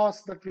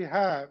laws that we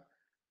have,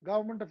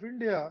 Government of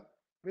India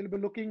will be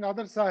looking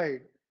other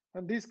side,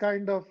 and these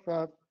kind of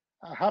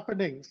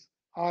happenings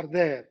are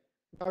there.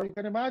 Now you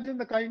can imagine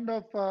the kind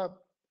of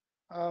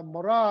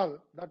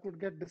morale that would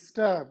get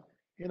disturbed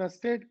in a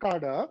state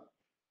cadre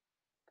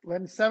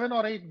when 7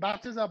 or 8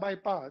 batches are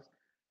bypassed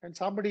and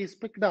somebody is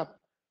picked up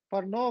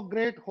for no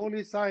great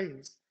holy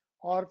signs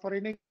or for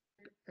any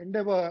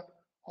endeavor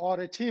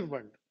or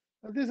achievement.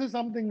 This is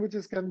something which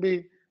can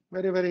be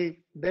very, very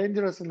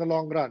dangerous in the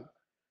long run.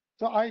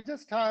 So I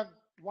just have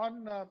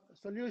one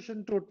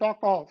solution to talk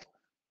of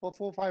for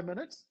 4-5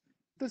 minutes.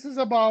 This is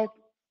about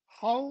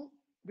how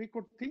we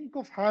could think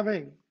of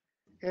having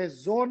a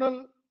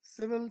zonal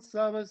civil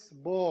service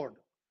board.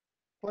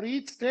 For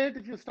each state,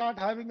 if you start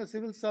having a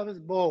civil service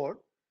board,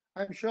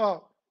 I'm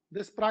sure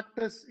this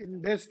practice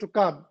in days to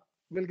come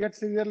will get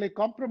severely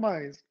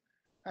compromised,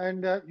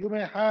 and you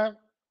may have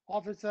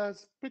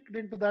officers picked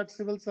into that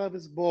civil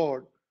service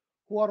board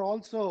who are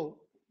also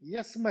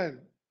yes men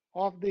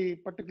of the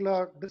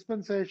particular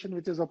dispensation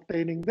which is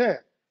obtaining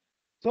there.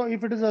 So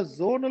if it is a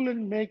zonal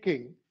in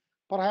making,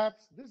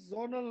 perhaps this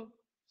zonal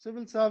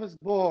civil service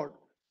board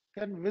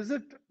can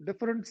visit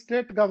different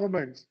state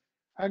governments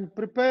and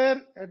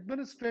prepare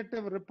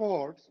administrative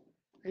reports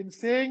in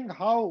saying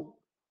how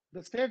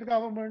the state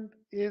government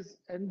is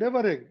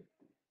endeavoring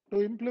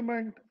to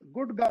implement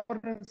good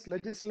governance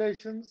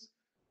legislations,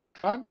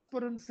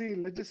 transparency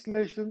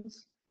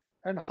legislations,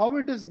 and how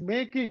it is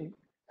making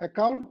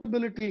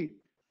accountability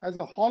as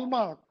a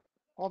hallmark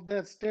of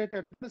their state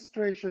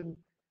administration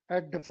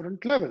at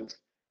different levels.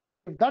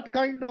 If that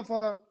kind of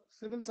a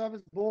civil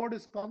service board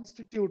is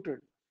constituted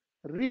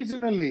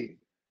regionally,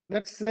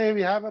 let's say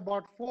we have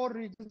about 4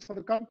 regions for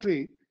the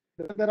country,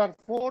 then there are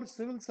 4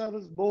 civil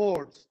service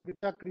boards which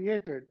are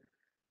created.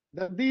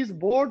 Then these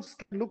boards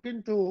can look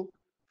into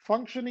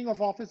functioning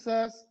of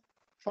officers,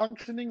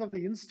 functioning of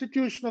the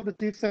institution of the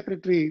Chief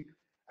Secretary,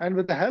 and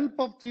with the help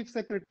of Chief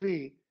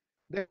Secretary,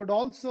 they would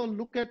also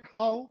look at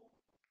how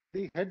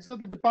the heads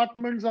of the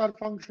departments are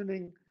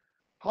functioning,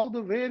 how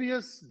the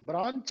various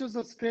branches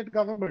of state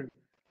government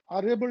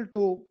are able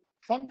to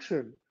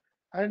function,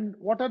 and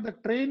what are the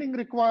training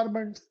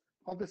requirements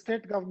of the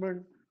state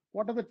government,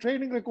 what are the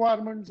training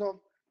requirements of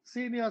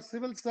senior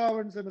civil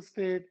servants in the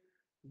state.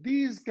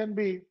 These can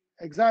be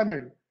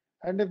examined,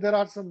 and if there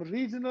are some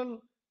regional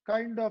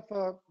kind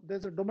of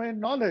there's a domain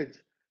knowledge,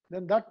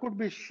 then that could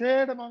be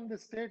shared among the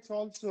states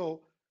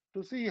also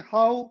to see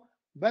how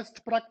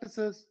best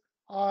practices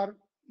are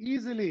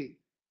easily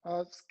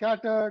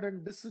scattered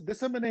and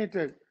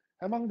disseminated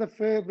among the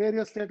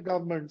various state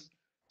governments,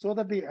 so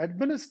that the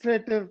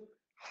administrative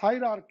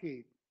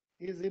hierarchy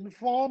is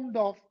informed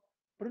of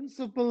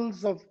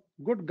principles of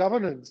good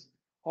governance,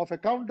 of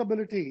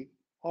accountability,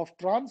 of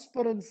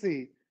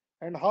transparency,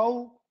 and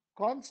how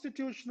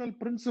constitutional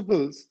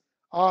principles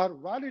are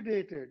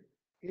validated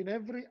in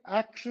every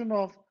action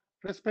of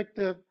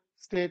respective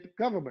state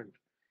government.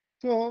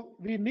 So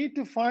we need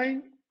to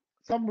find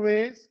some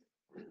ways,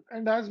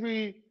 and as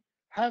we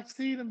have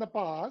seen in the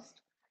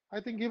past, I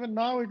think even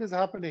now it is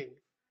happening,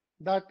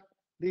 that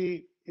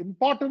the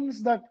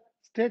importance that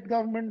state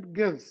government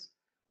gives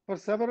for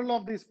several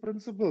of these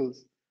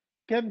principles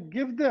can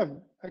give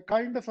them a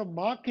kind of a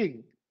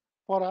marking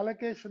for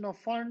allocation of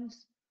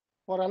funds,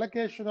 for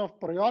allocation of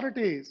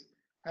priorities,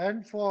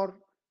 and for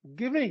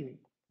giving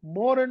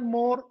more and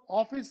more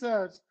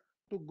officers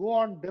to go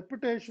on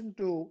deputation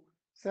to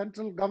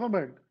central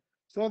government,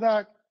 so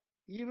that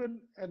even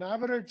an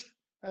average,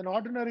 an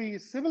ordinary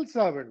civil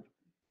servant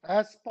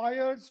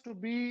aspires to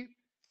be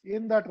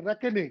in that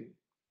reckoning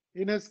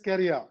in his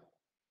career.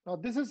 Now,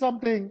 this is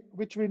something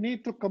which we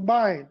need to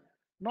combine,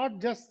 not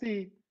just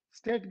the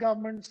state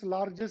government's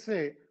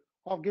largesse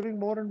of giving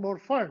more and more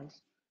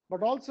funds,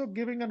 but also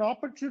giving an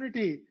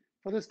opportunity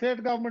for the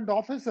state government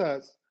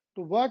officers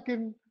to work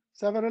in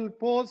several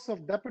posts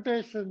of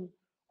deputation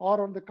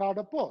or on the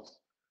cadre post.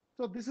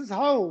 So this is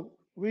how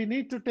we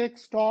need to take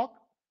stock.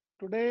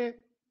 Today,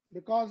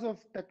 because of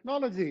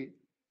technology,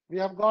 we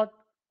have got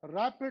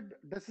rapid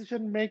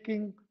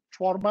decision-making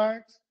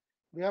formats.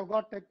 We have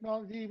got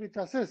technology which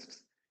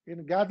assists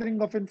in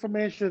gathering of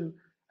information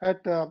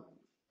at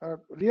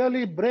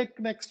really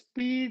breakneck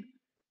speed.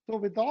 So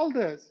with all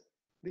this,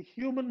 the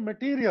human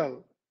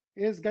material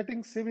is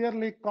getting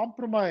severely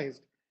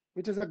compromised,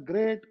 which is a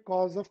great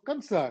cause of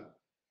concern.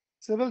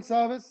 Civil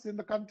service in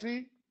the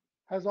country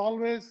has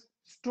always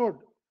stood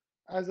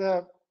as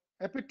an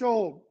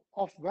epitome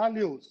of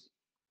values,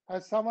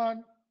 as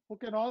someone who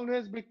can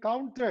always be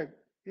counted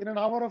in an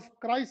hour of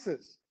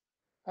crisis,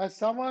 as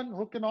someone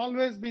who can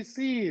always be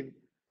seen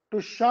to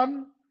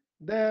shun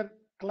their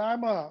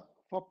clamor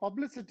for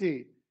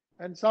publicity,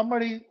 and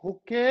somebody who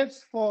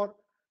cares for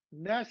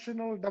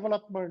national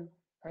development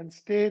and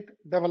state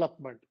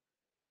development.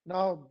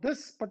 Now,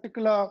 this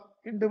particular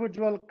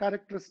individual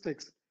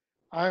characteristics,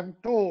 I am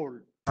told,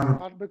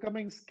 are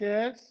becoming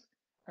scarce,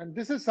 and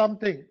this is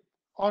something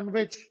on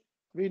which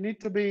we need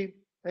to be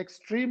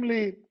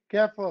extremely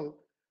careful.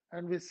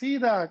 And we see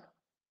that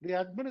the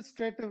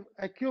administrative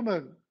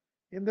acumen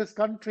in this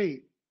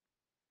country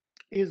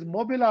is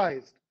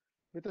mobilized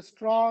with a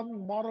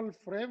strong moral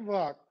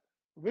framework,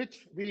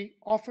 which we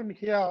often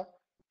hear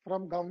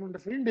from Government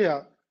of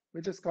India,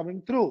 which is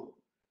coming through.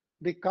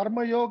 The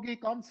Karma Yogi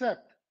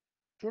concept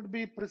should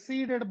be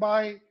preceded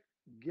by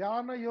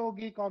Jnana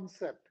Yogi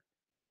concept.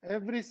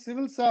 Every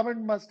civil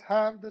servant must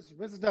have this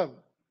wisdom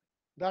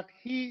that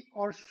he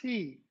or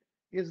she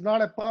is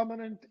not a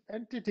permanent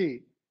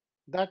entity,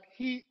 that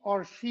he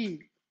or she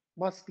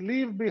must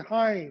leave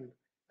behind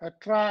a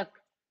track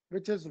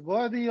which is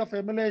worthy of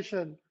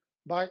emulation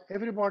by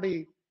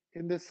everybody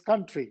in this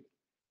country.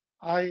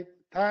 I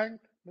thank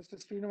Mr.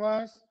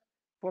 Srinivas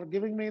for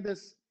giving me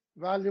this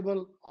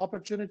valuable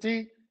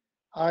opportunity.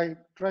 I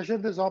treasure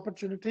this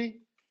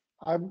opportunity.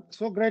 I'm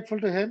so grateful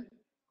to him.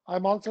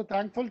 I'm also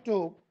thankful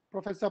to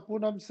Professor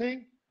Poonam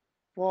Singh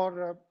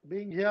for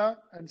being here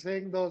and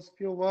saying those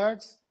few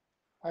words.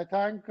 I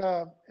thank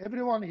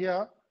everyone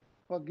here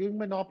for giving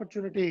me an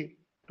opportunity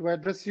to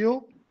address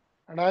you,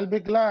 and I'll be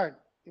glad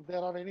if there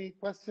are any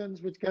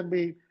questions which can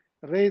be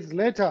raised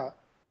later.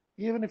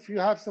 Even if you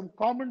have some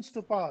comments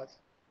to pass,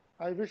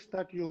 I wish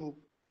that you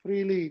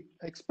freely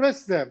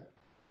express them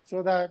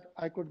so that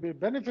I could be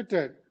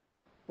benefited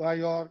by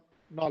your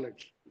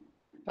knowledge.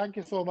 Thank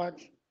you so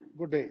much.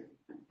 Good day.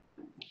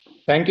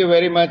 Thank you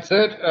very much,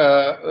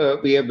 sir.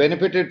 We have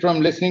benefited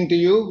from listening to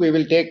you. We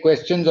will take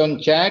questions on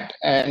chat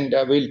and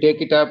we'll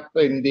take it up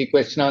in the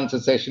question answer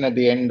session at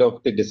the end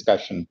of the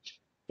discussion.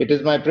 It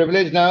is my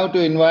privilege now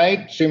to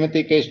invite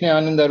Srimati Keshni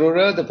Anand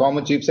Arora, the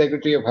former Chief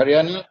Secretary of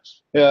Haryana,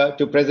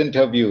 to present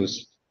her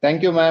views.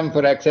 Thank you, ma'am,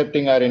 for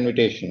accepting our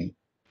invitation.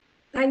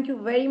 Thank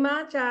you very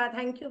much.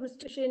 Thank you,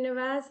 Mr.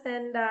 Srinivas,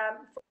 and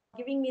for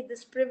giving me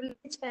this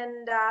privilege.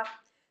 And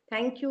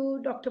thank you,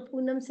 Dr.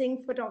 Poonam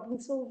Singh, for talking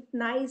so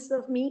nice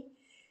of me.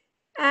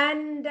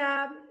 And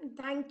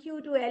thank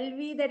you to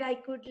LV that I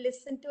could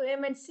listen to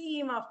him and see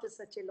him after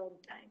such a long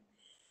time.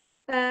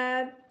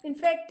 In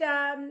fact,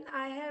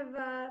 I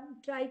have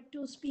tried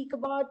to speak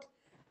about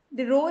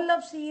the role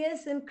of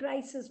CS in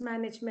crisis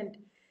management.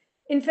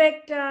 In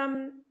fact,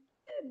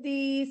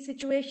 the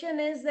situation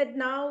is that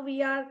now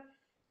we are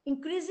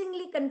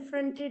increasingly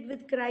confronted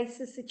with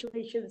crisis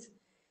situations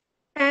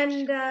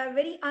and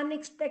very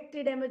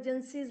unexpected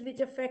emergencies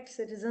which affect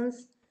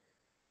citizens.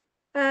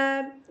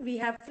 We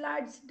have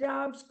floods,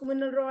 droughts,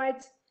 communal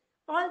riots,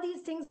 all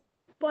these things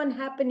keep on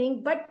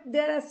happening, but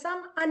there are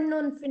some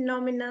unknown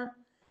phenomena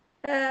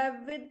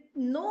with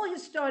no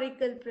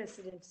historical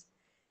precedents.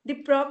 The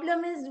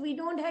problem is we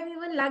don't have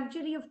even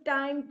luxury of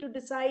time to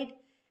decide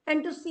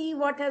and to see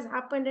what has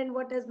happened and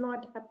what has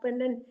not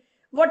happened and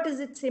what is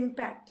its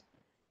impact.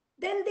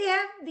 Then they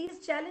have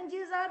these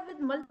challenges are with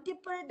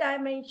multiple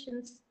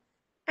dimensions,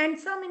 and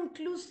some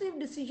inclusive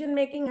decision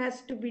making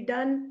has to be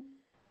done,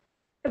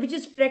 which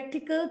is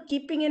practical,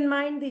 keeping in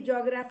mind the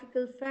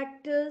geographical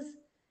factors,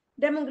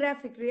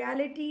 demographic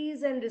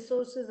realities, and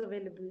resources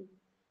available.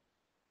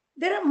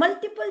 There are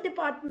multiple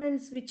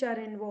departments which are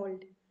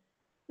involved.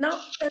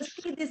 Now,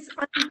 see this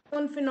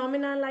unknown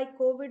phenomena like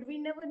COVID, we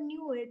never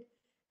knew it.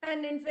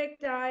 And in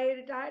fact, I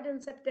retired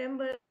in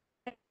September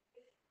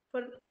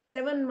for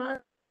 7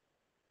 months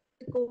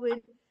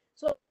COVID.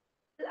 So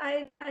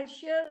I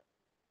share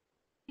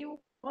you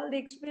all the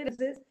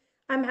experiences.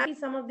 I'm happy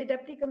some of the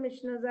deputy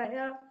commissioners are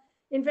here.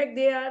 In fact,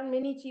 they are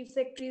many chief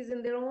secretaries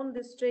in their own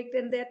district,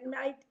 and that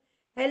might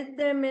help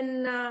them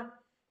in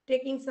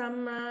taking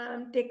some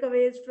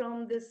takeaways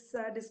from this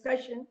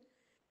discussion.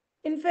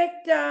 In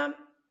fact,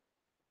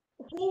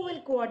 who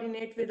will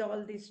coordinate with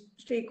all these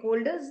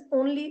stakeholders?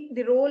 Only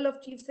the role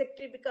of chief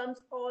secretary becomes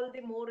all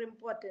the more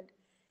important.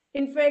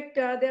 In fact,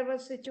 there were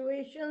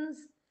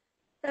situations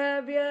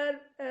where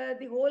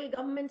the whole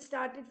government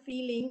started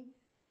feeling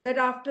that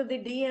after the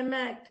DM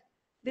Act,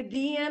 the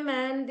DM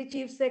and the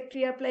chief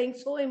secretary are playing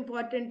so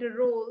important a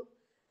role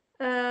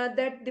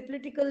that the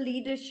political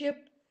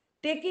leadership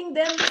taking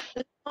them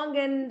along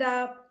and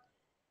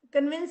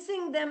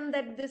convincing them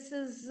that this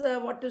is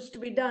what is to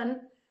be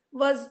done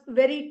was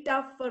very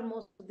tough for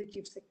most of the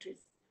chief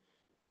secretaries.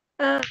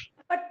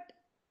 But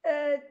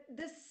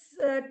this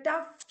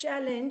tough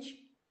challenge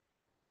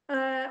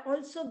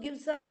also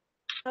gives a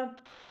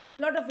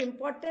lot of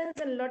importance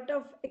and a lot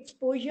of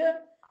exposure.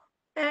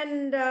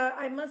 And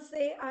I must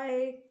say,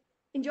 I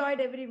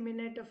enjoyed every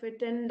minute of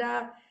it. And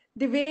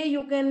the way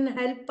you can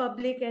help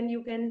public and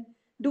you can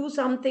do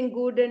something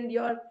good and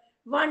your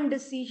one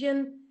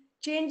decision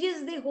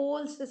changes the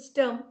whole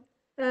system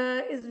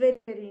is very,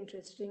 very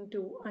interesting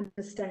to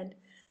understand.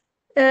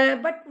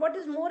 But what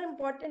is more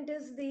important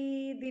is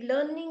the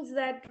learnings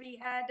that we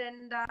had.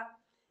 And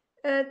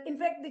in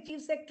fact, the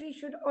chief secretary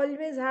should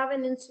always have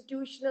an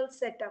institutional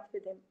setup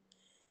with him.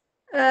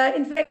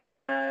 In fact,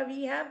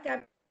 we have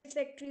cabinet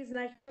secretaries,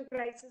 National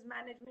Crisis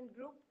Management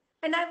Group.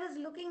 And I was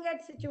looking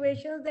at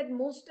situations that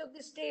most of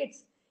the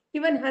states,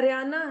 even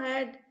Haryana,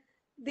 had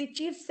the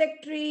chief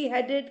secretary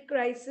headed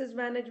crisis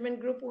management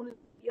group only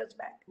years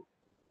back.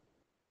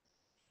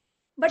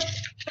 But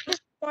what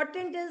is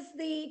important is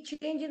the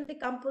change in the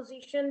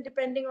composition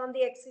depending on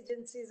the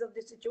exigencies of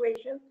the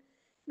situation,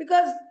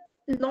 because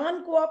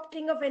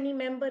non-co-opting of any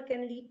member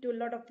can lead to a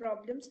lot of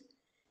problems.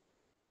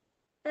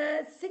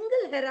 A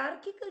single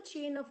hierarchical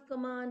chain of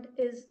command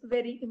is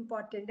very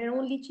important, and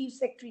only chief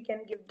secretary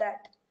can give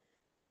that.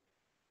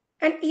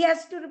 And he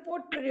has to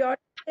report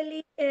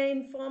periodically,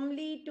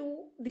 informally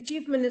to the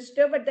chief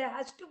minister, but there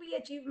has to be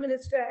a chief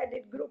minister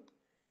headed group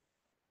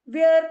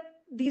where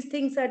these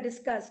things are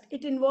discussed.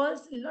 It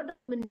involves a lot of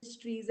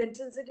ministries, and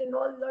since it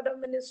involves a lot of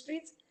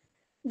ministries,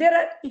 there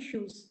are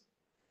issues.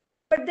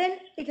 But then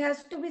it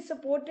has to be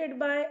supported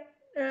by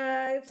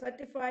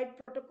certified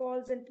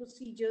protocols and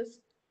procedures,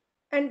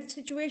 and the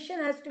situation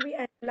has to be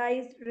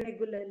analyzed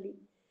regularly.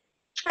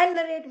 I'll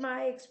narrate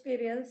my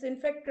experience. In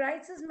fact,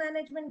 crisis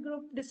management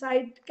group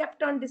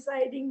kept on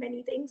deciding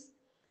many things.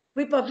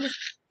 We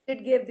published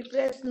it, gave the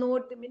press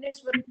note, the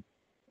minutes were,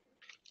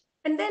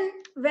 and then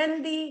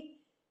when the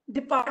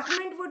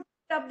department would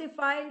put up the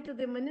file to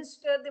the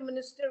minister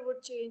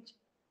would change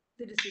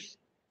the decision.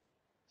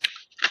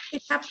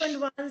 It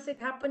happened once, it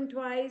happened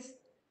twice.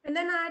 And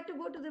then I had to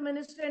go to the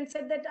minister and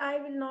said that I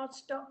will not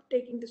stop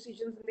taking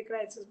decisions in the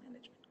crisis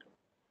management group.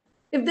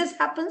 If this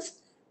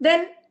happens,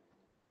 then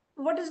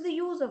what is the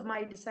use of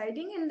my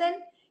deciding? And then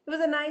he was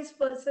a nice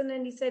person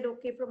and he said,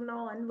 okay, from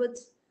now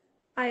onwards,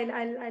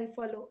 I'll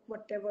follow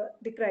whatever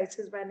the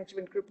crisis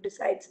management group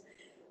decides.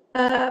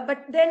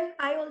 But then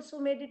I also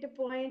made it a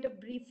point of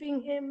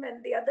briefing him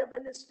and the other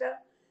minister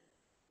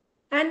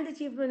and the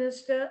chief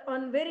minister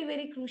on very,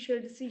 very crucial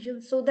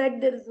decisions so that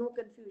there is no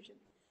confusion.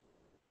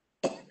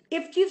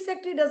 If chief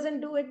secretary doesn't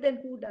do it, then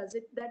who does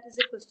it? That is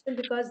a question,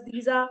 because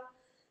these are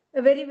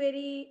very,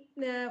 very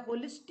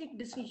holistic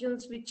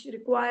decisions which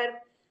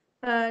require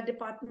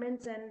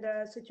departments and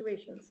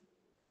situations.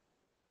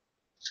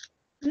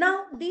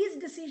 Now, these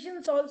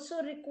decisions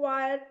also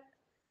require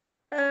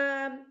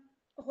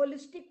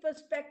holistic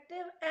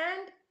perspective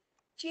and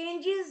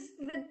changes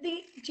with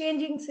the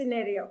changing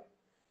scenario.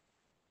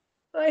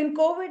 In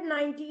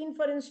COVID-19,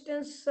 for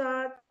instance,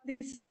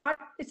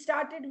 it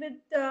started with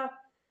the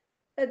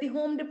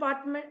home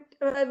department,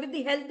 with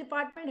the health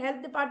department.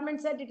 Health department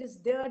said it is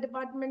their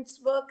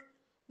department's work.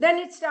 Then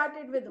it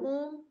started with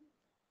home.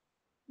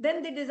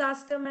 Then the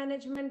disaster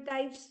management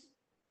types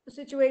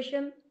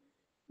situation.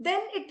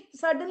 Then it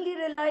suddenly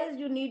realized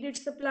you needed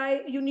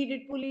supply, you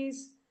needed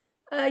police,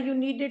 you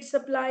needed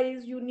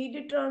supplies, you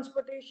needed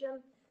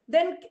transportation.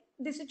 Then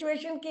the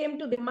situation came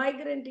to the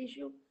migrant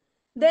issue.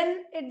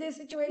 Then the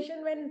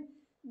situation when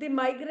the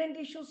migrant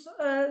issue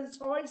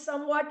solved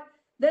somewhat,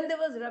 then there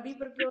was Rabi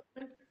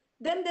procurement,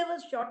 then there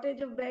was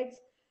shortage of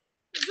beds.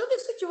 So the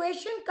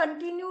situation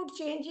continued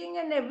changing,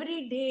 and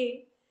every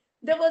day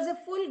there was a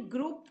full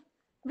group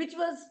which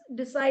was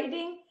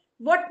deciding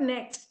what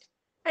next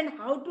and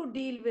how to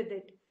deal with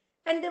it.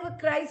 And there were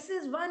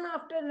crises one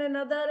after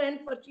another,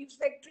 and for chief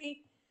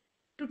secretary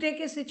to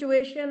take a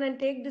situation and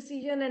take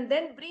decision and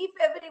then brief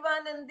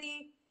everyone in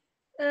the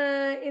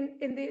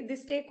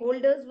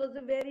stakeholders was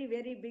a very,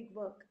 very big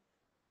work.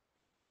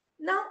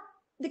 Now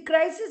the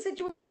crisis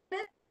situation,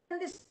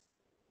 this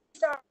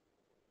started,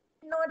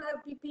 did not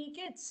have PPE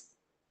kits.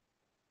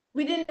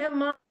 We didn't have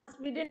masks,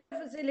 we didn't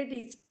have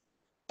facilities.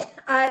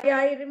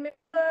 I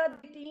remember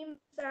the team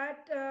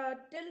sat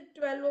till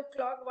 12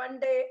 o'clock one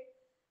day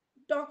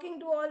talking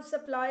to all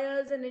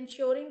suppliers and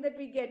ensuring that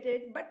we get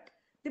it. But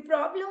the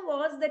problem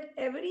was that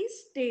every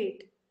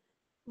state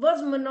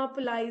was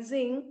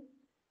monopolizing.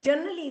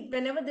 Generally,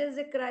 whenever there is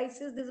a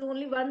crisis, there's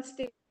only one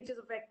state which is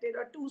affected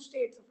or two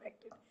states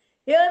affected.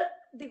 Here,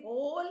 the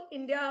whole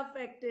India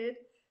affected.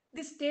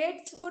 The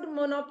states would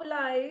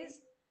monopolize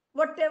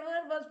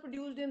whatever was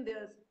produced in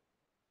their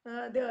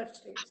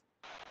states.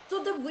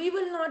 So we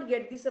will not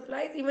get the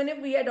supplies even if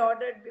we had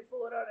ordered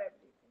before or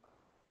everything.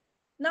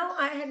 Now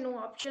I had no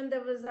option.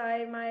 There was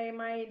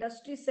my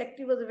industry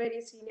secretary was a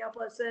very senior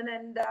person,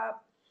 and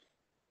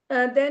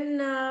then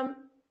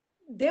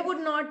they would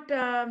not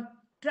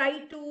try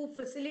to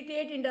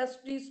facilitate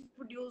industries to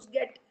produce,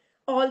 get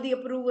all the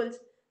approvals.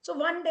 So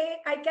one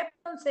day I kept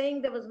on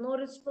saying there was no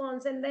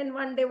response, and then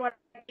one day what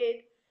I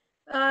did,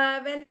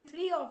 when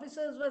 3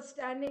 officers were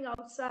standing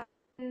outside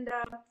and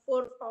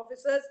 4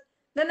 officers,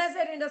 then I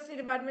said industry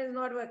department is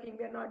not working,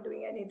 they're not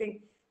doing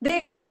anything.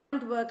 They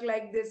can't work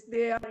like this,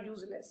 they are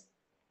useless.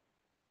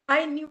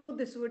 I knew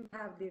this would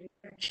have the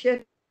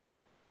reaction.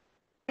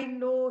 I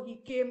know he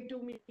came to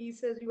me, he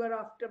says, you are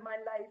after my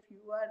life,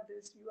 you are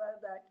this, you are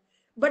that.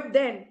 But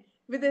then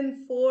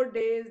within 4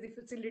 days, the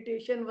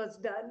facilitation was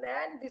done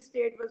and the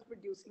state was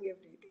producing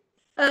everything.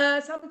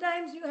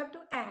 Sometimes you have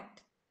to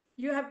act.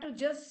 You have to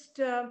just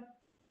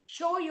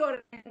show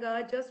your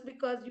anger just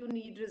because you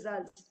need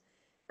results.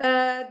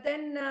 But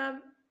then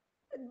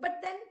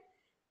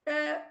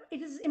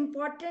it is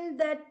important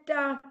that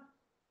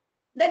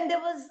then there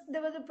was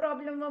a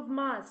problem of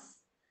mass.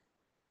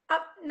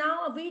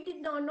 Now we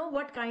did not know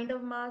what kind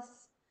of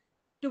mass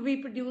to be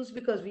produced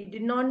because we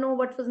did not know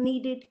what was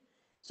needed.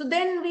 So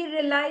then we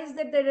realized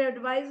that the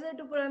advisor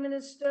to Prime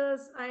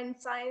Minister's and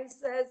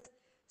Science has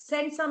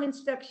sent some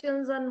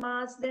instructions on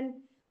mass.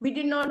 Then we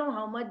did not know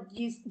how much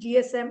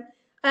GSM.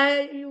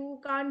 You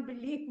can't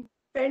believe we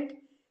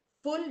spent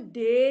full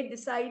day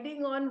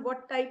deciding on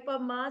what type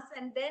of mass,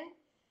 and then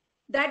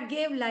that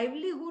gave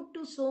livelihood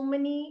to so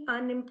many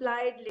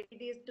unemployed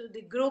ladies, to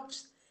the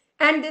groups,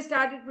 and they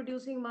started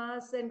producing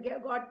masks and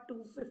got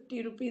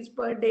 250 rupees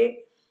per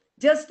day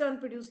just on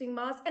producing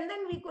masks, and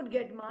then we could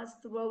get masks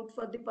throughout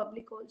for the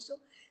public also.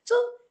 So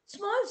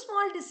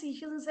small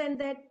decisions, and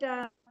that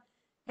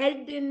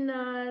helped in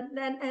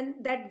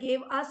and that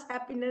gave us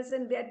happiness,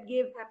 and that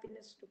gave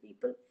happiness to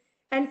people,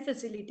 and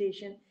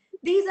facilitation.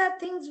 These are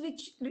things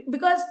which,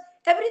 because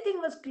everything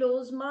was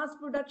closed, mass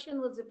production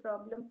was a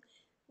problem,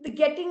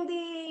 getting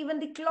even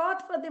the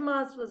cloth for the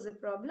mask was a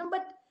problem.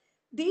 But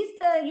these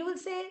you will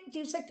say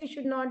chief secretary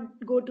should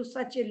not go to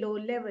such a low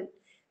level,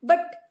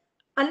 but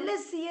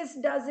unless CS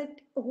does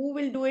it, who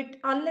will do it?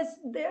 Unless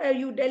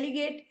you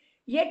delegate,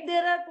 yet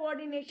there are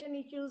coordination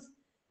issues,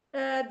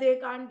 they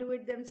can't do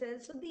it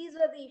themselves. So these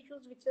are the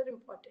issues which are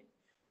important.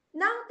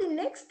 Now the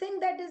next thing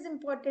that is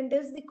important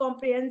is the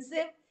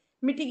comprehensive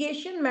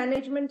mitigation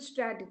management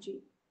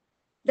strategy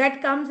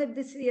that comes at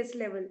the CS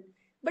level.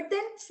 But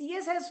then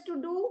CS has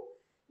to do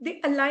the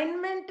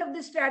alignment of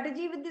the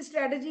strategy with the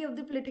strategy of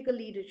the political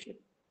leadership.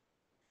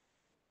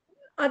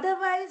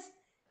 Otherwise,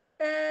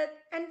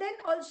 and then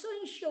also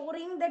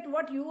ensuring that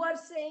what you are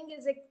saying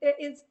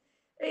is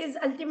is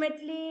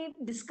ultimately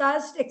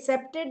discussed,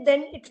 accepted,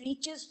 then it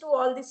reaches to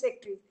all the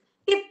secretaries.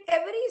 If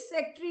every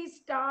secretary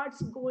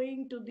starts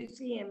going to the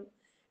CM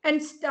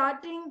and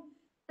starting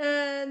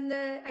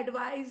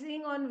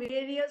advising on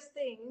various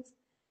things,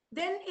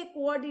 then a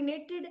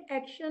coordinated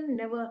action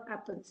never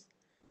happens.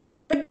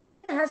 But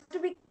there has to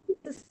be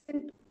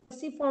consistent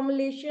policy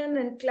formulation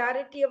and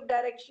clarity of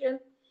direction.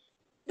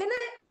 Then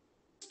I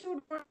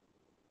understood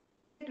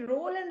that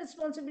role and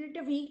responsibility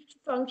of each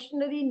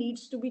functionary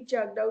needs to be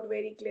chucked out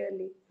very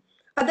clearly.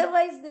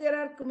 Otherwise, there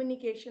are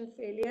communication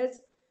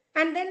failures,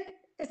 and then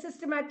a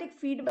systematic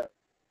feedback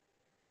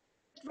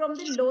from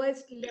the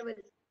lowest level.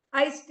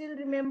 I still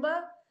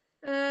remember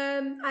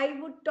I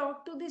would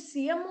talk to the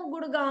CMO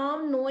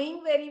Gurgaon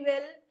knowing very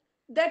well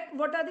that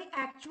what are the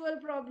actual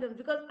problems,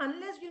 because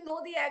unless you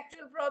know the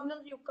actual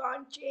problems, you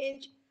can't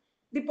change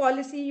the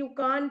policy, you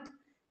can't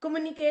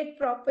communicate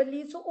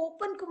properly. So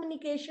open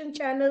communication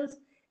channels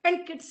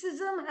and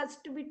criticism has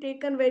to be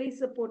taken very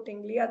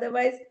supportingly,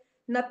 otherwise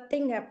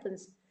nothing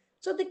happens.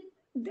 So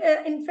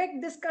in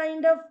fact this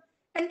kind of,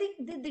 and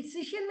the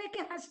decision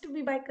making has to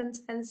be by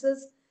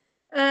consensus.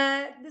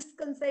 This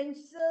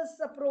consensus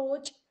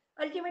approach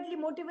ultimately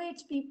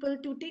motivates people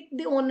to take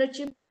the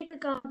ownership, take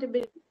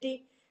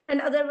accountability, and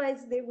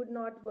otherwise they would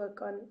not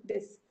work on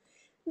this.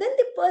 Then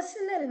the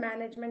personnel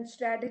management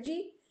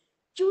strategy,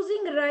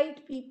 choosing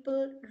right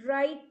people,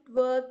 right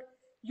work,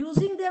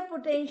 using their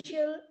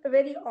potential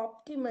very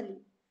optimally.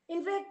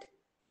 In fact,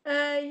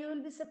 you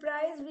will be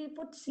surprised, we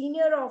put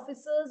senior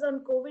officers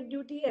on COVID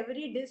duty,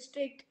 every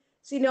district,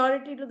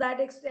 seniority to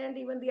that extent,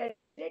 even the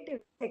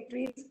administrative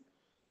secretaries,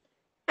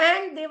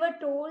 and they were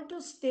told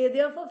to stay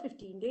there for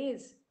 15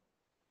 days.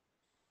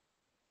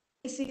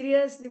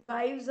 Serious, the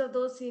wives of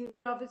those senior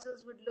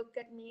officers would look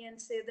at me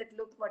and say that,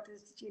 look, what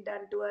has she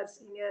done to her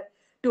senior,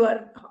 to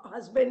her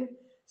husband,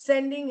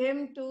 sending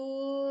him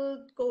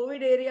to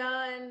COVID area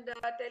and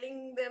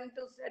telling them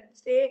to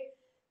stay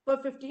for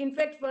 15, in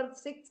fact, for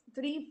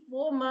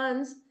 3-4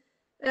 months.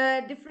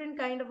 Different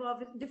kind of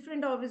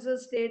different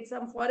officers stayed,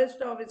 some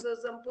forest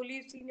officers, some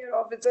police senior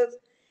officers.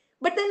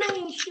 But then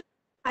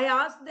I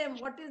asked them,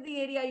 what is the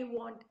area you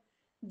want?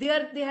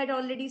 There they had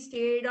already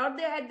stayed, or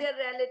they had their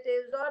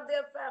relatives or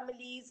their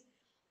families.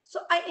 So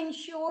I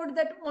ensured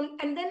that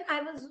and then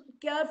I was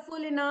careful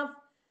enough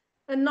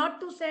not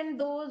to send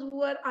those who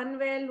were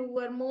unwell, who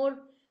were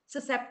more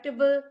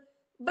susceptible.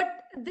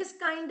 But this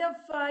kind of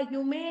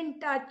humane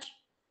touch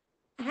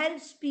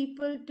helps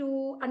people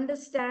to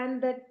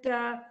understand that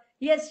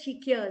yes, she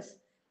cares.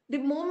 The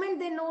moment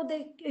they know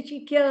that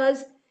she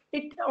cares,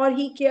 it or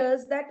he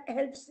cares, that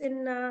helps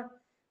in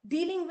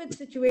dealing with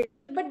situations.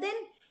 But then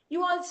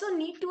you also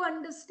need to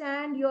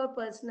understand your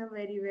personnel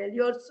very well,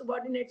 your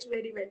subordinates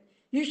very well.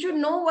 You should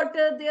know what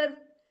are their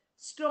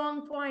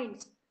strong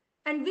points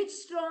and which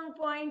strong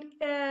point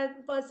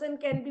person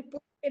can be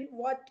put in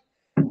what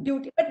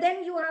duty. But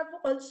then you have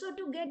also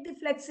to get the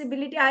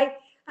flexibility. I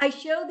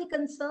share the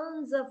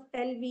concerns of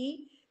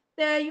LV.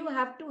 You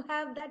have to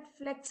have that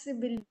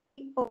flexibility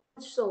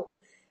also.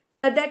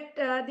 That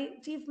the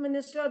chief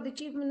minister or the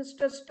chief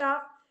minister's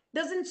staff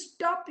doesn't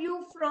stop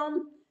you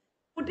from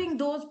putting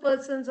those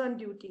persons on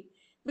duty.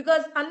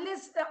 Because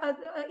unless,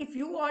 if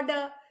you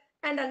order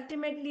and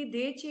ultimately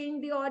they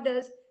change the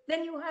orders,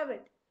 then you have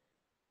it.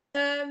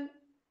 There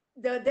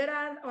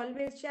are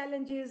always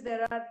challenges.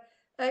 There are,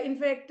 in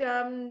fact,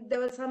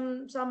 there were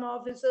some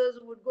officers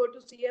who would go to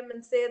CM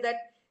and say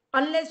that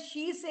unless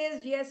she says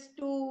yes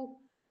to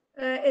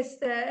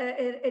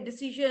a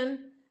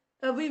decision,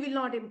 we will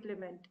not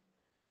implement.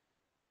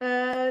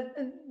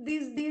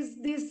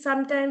 These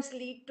sometimes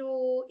lead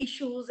to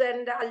issues,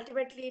 and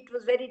ultimately it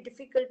was very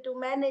difficult to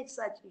manage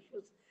such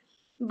issues.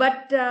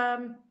 But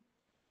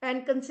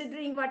and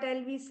considering what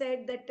LV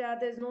said, that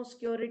there's no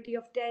security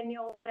of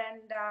tenure,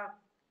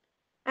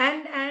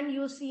 and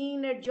you're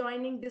seeing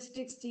adjoining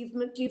districts chief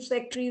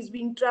secretaries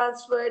being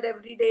transferred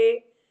every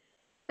day,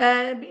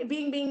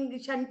 being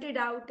shunted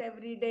out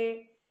every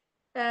day,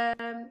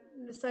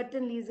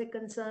 certainly is a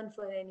concern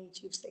for any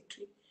chief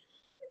secretary.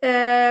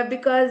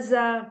 Because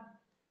there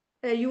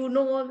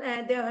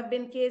have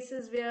been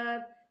cases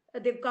where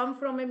they've come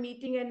from a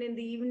meeting and in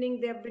the evening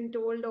they've been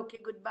told, okay,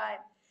 goodbye.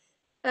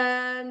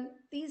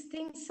 These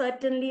things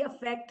certainly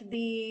affect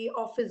the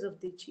office of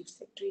the chief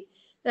secretary.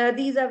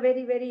 These are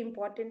very, very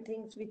important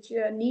things which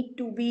need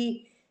to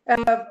be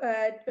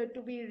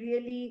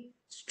really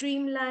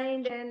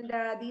streamlined, and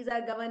these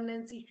are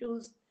governance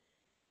issues.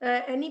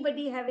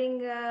 Anybody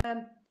having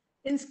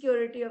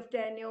insecurity of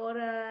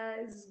tenure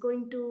is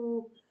going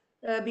to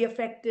be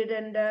affected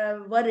and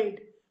worried.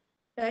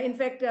 In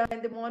fact,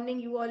 in the morning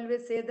you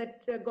always say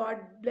that God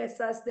bless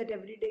us that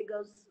every day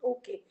goes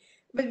okay,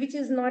 but which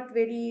is not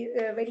very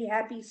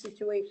happy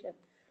situation.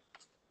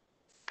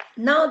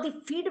 Now the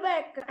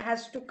feedback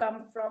has to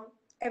come from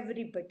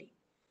everybody.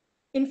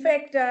 In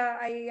fact,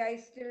 I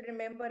still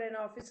remember an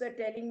officer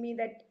telling me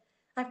that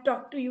I've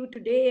talked to you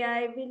today,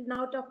 I will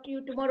now talk to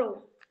you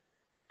tomorrow.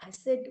 I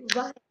said,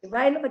 why?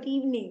 Why not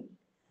evening?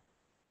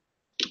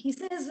 He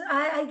says,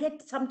 I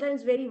get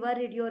sometimes very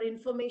worried. Your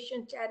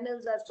information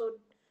channels are so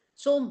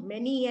so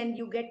many and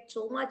you get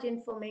so much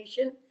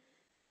information,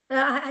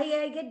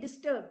 I get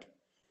disturbed.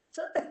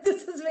 So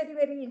this is very,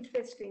 very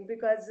interesting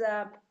because,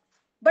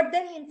 but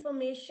then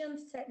information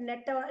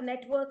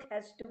network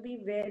has to be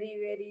very,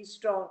 very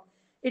strong.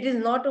 It is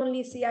not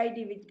only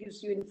CID which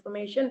gives you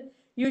information.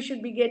 You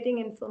should be getting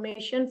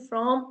information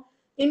from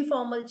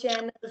informal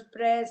channels,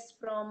 press,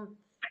 from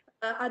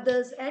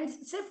others, and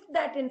sift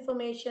that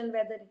information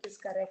whether it is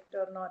correct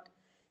or not.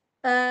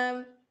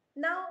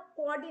 Now,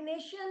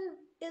 coordination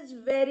is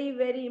very,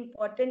 very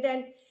important,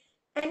 and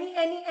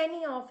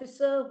any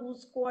officer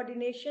whose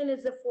coordination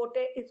is a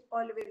forte is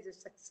always a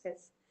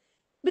success,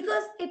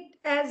 because it,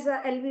 as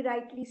LV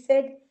rightly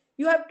said,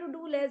 you have to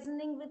do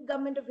liaising with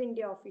Government of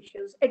India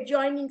officials,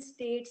 adjoining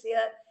states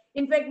here.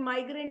 In fact,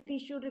 migrant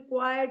issue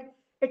required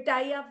a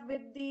tie-up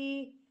with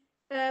the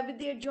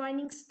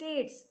adjoining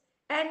states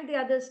and the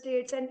other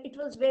states, and it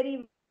was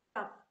very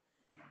tough.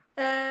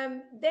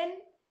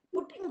 Then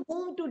putting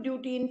whom to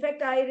duty. In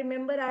fact, I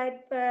remember I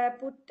had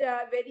put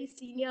a very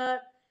senior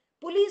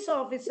police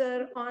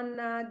officer on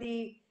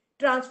the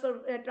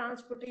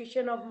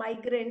transportation of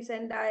migrants,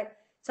 and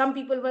some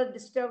people were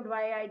disturbed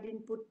why I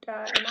didn't put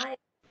an eye.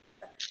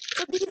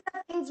 So these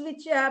are things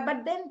which,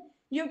 but then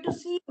you have to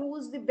see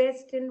who's the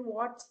best in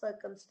what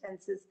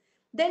circumstances.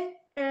 Then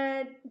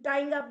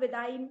tying up with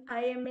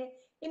IMA.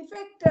 In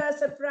fact,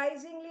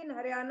 surprisingly, in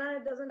Haryana,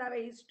 it doesn't have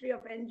a history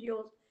of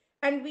NGOs,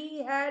 and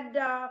we had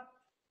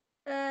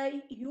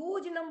a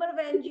huge number of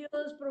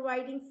NGOs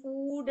providing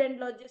food and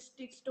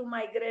logistics to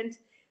migrants.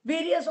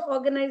 Various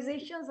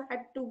organizations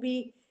had to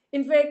be,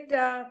 in fact,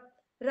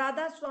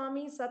 Radha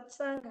Swami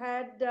Satsang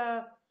had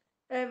a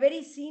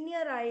very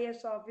senior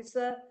IAS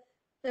officer,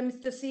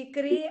 Mr.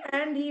 Sikri,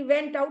 and he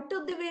went out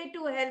of the way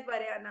to help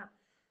Haryana.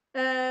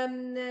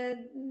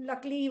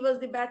 Luckily, he was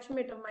the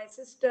batchmate of my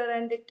sister,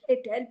 and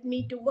it helped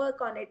me to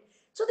work on it.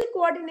 So the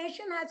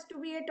coordination has to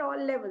be at all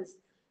levels.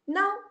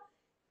 Now,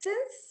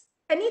 since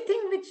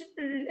anything which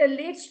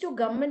relates to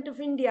Government of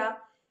India,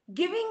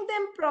 giving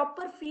them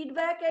proper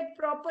feedback at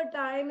proper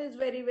time is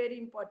very, very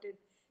important,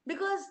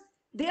 because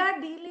they are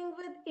dealing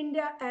with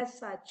India as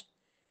such.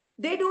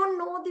 They don't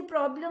know the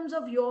problems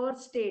of your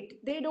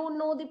state. They don't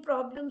know the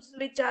problems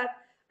which are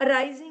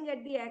arising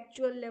at the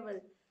actual level.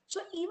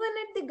 So even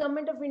at the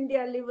Government of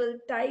India level,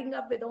 tying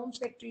up with Home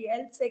Secretary,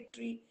 Health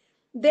Secretary,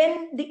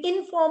 then the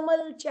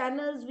informal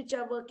channels which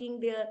are working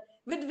there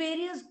with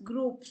various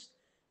groups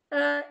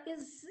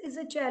is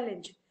a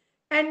challenge.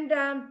 And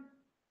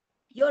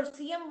your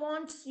CM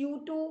wants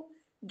you to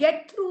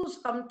get through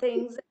some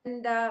things,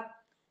 and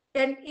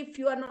if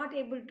you are not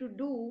able to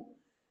do,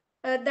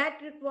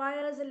 that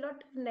requires a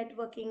lot of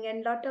networking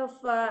and lot of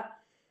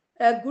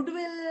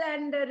goodwill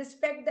and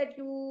respect that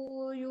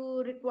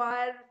you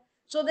require,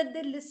 so that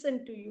they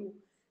listen to you.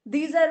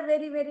 These are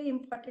very, very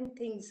important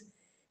things.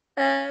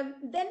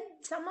 Then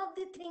some of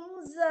the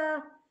things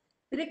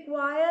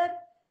require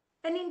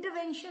an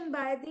intervention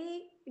by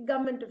the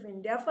Government of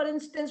India. For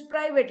instance,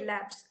 private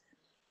labs.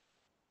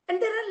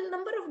 And there are a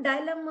number of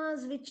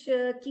dilemmas which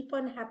keep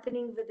on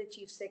happening with the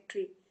Chief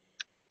Secretary.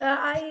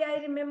 I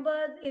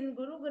remember in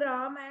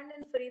Gurugram and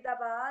in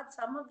Faridabad,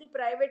 some of the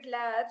private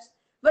labs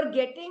were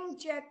getting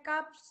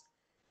checkups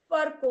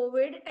for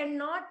COVID and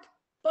not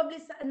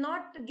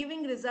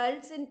giving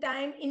results in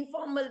time,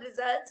 informal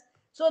results,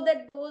 so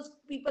that those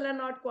people are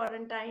not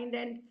quarantined,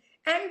 and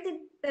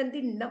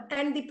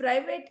the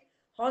private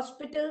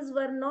hospitals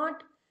were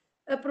not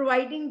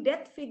providing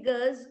death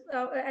figures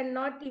and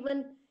not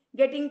even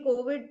getting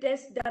COVID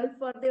tests done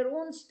for their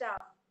own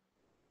staff.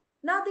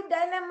 Now, the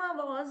dilemma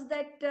was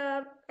that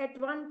at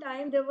one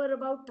time there were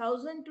about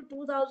 1,000 to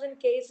 2,000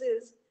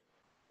 cases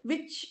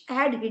which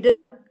had hidden,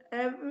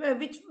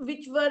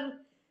 which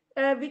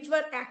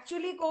were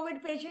actually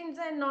COVID patients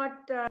and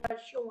not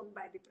shown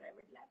by the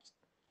private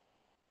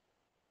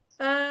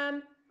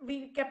labs.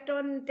 We kept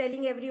on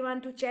telling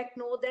everyone to check.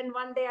 No, then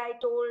one day I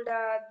told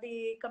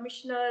the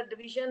Commissioner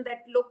Division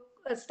that, look,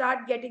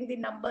 start getting the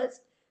numbers.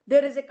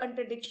 There is a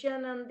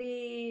contradiction on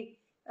the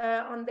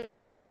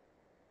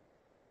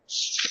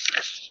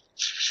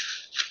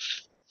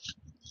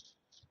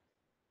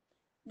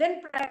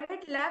then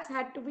private labs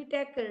had to be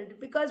tackled,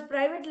 because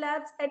private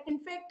labs, and in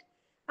fact,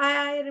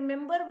 I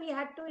remember we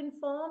had to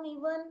inform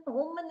even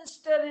Home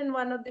Minister in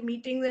one of the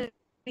meetings, and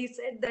he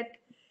said that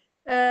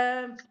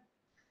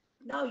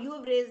now you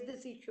have raised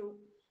this issue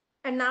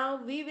and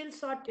now we will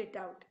sort it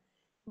out.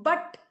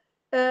 But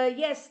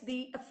yes,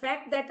 the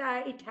effect that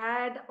it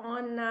had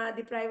on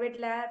the private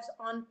labs,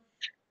 on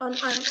and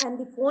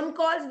the phone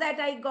calls that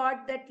I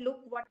got, that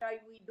look, what are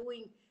we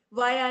doing?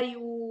 Why are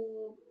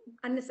you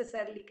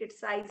unnecessarily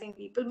criticizing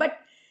people? But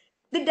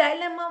the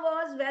dilemma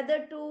was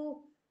whether to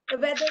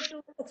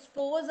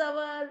expose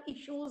our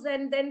issues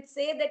and then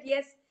say that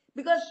yes,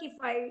 because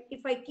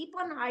if I keep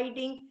on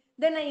hiding,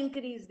 then I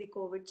increase the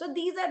COVID. So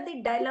these are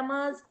the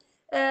dilemmas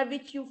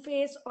which you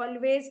face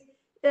always.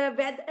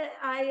 Whether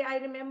I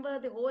remember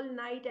the whole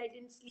night I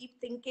didn't sleep,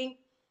 thinking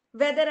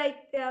whether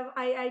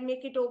I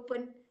make it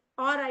open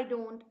or I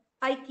don't.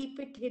 I keep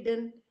it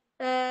hidden.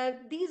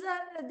 These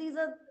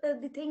are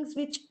the things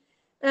which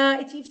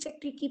Chief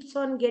Secretary keeps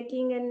on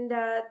getting and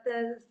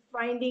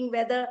finding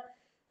whether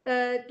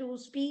to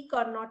speak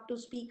or not to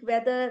speak,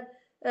 whether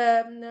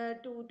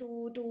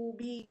to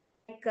be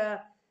like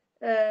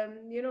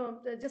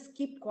just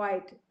keep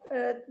quiet.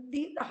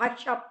 The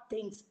hush up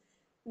things.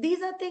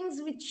 These are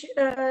things which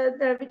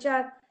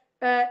are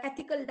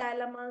ethical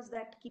dilemmas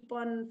that keep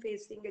on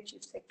facing a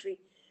Chief Secretary.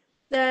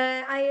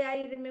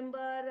 I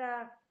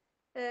remember.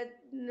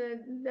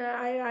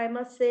 I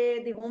must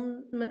say the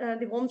Home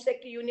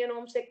Secretary, Union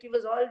Home Secretary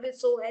was always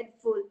so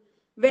helpful.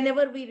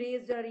 Whenever we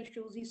raised our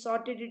issues, he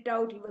sorted it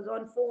out. He was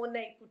on phone,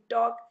 I could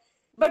talk.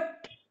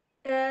 But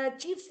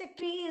Chief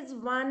Secretary is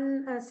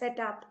one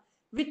setup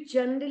which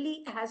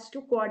generally has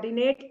to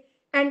coordinate,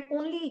 and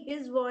only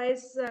his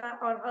voice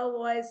or her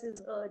voice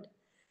is heard.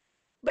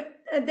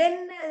 But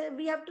then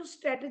we have to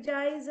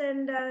strategize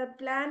and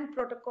plan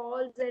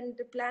protocols and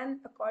plan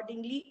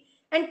accordingly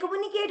and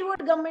communicate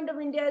what Government of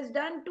India has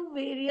done to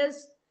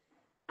various.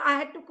 I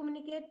had to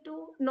communicate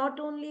to not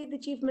only the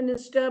Chief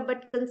Minister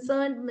but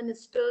concerned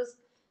ministers,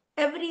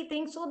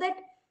 everything, so that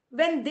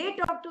when they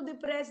talk to the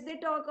press, they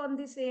talk on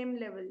the same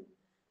level.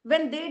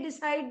 When they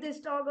decide, they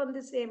talk on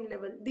the same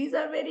level. These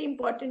are very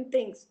important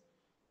things.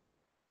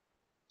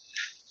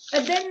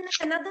 Then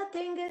another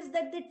thing is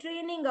that the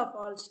training of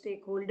all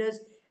stakeholders.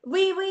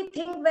 We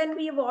think when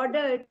we've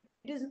ordered,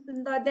 it is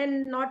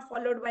then not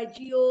followed by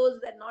GOs,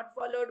 then not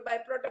followed by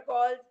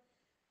protocols.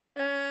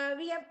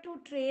 We have to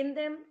train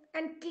them,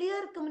 and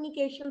clear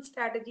communication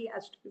strategy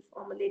has to be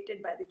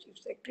formulated by the Chief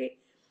Secretary,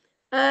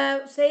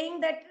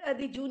 saying that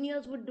the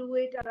juniors would do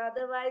it, or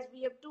otherwise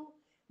we have to,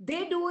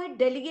 they do it,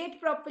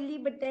 delegate properly,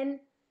 but then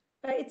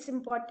it's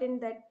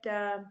important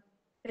that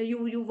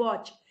you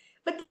watch.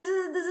 But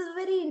this is a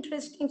very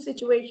interesting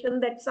situation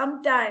that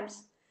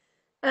sometimes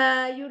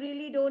you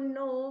really don't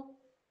know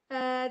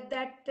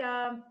that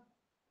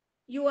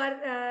you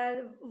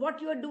are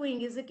what you are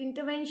doing. Is it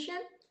intervention?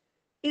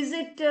 Is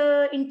it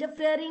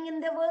interfering in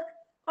their work,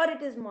 or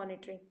it is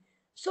monitoring?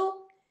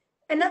 So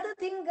another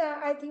thing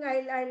I think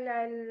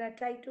I'll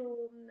try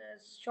to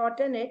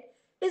shorten it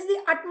is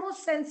the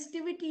utmost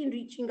sensitivity in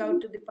reaching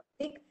out to the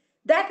public.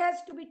 That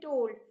has to be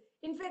told.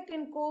 In fact,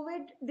 in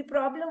COVID, the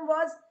problem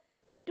was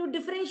to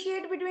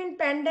differentiate between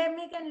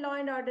pandemic and law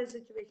and order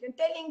situation,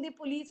 telling the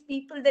police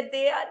people that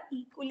they are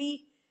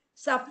equally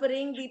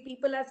suffering, the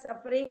people are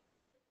suffering.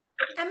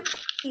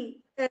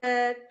 Empathy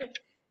and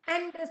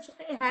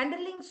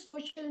handling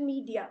social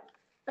media.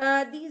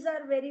 These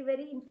are very,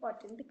 very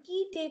important. The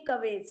key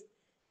takeaways,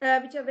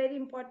 which are very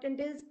important,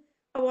 is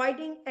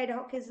avoiding ad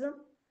hocism,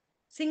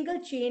 single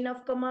chain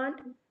of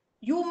command.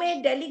 You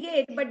may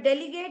delegate,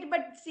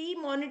 but see,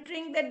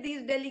 monitoring that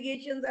these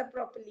delegations are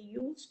properly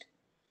used.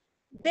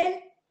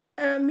 Then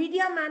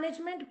media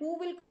management, who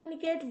will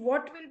communicate,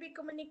 what will be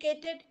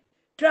communicated,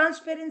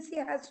 transparency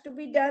has to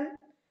be done.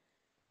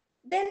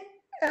 Then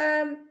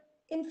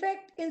in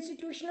fact,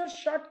 institutional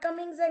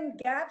shortcomings and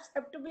gaps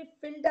have to be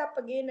filled up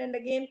again and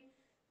again,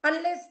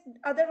 unless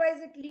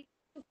otherwise it leads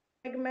to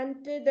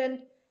fragmented and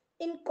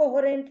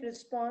incoherent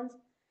response.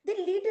 The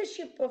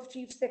leadership of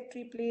Chief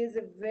Secretary plays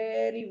a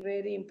very,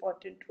 very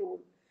important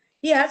role.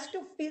 He has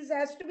to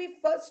be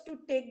first to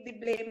take the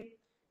blame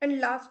and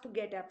last to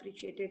get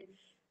appreciated.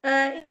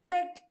 In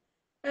fact,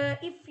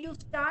 if you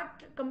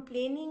start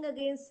complaining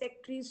against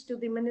secretaries to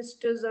the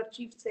ministers or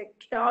chief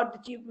secretary or the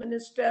chief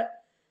minister,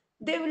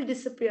 they will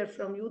disappear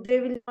from you.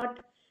 They will not.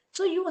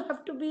 So you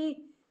have to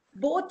be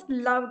both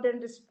loved and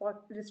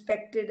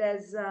respected,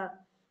 as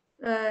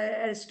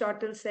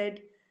Aristotle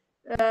said,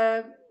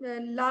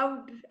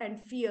 loved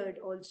and feared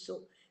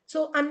also.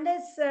 So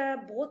unless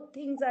both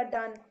things are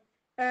done,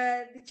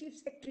 the chief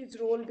secretary's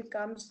role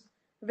becomes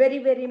very,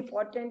 very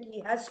important.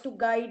 He has to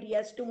guide, he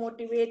has to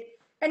motivate,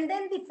 and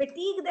then the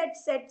fatigue that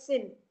sets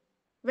in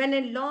when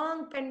a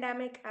long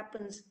pandemic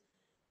happens,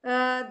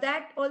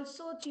 that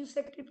also Chief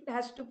Secretary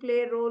has to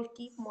play a role,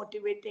 keep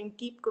motivating,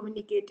 keep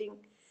communicating,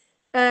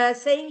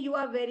 saying you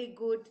are very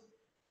good.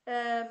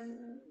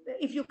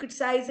 If you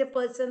criticize a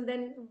person,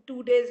 then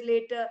 2 days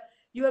later,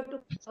 you have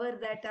to cover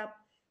that up.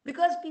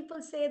 Because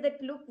people say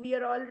that, look, we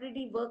are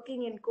already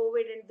working in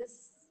COVID, and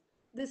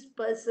this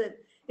person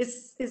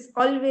is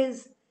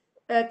always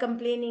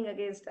complaining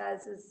against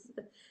us.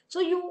 So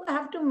you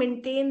have to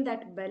maintain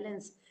that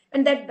balance.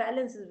 And that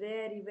balance is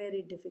very,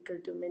 very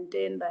difficult to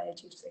maintain by a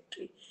Chief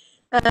Secretary.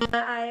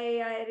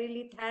 I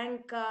really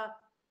thank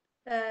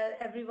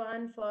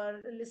everyone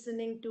for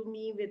listening to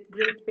me with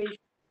great patience.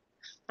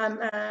 And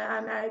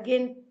I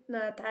again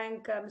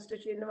thank Mr.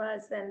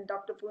 Srinivas and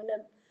Dr.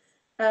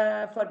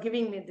 Poonam for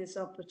giving me this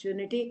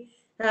opportunity.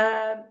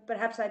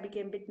 Perhaps I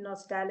became a bit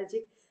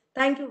nostalgic.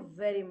 Thank you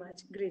very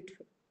much.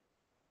 Grateful.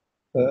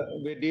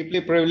 We're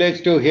deeply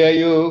privileged to hear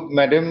you,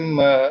 Madam,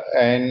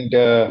 and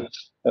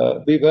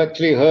We've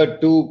actually heard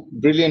two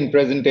brilliant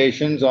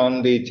presentations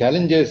on the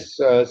challenges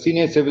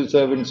senior civil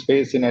servants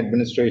face in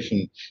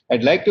administration.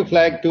 I'd like to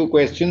flag two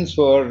questions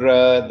for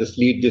this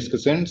lead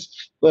discussants.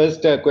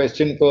 First, a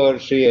question for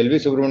Shri L.V.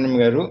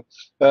 Subrahmanyam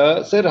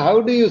Garu. Sir,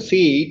 how do you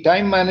see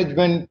time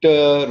management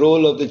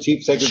role of the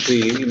Chief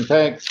Secretary? In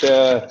fact,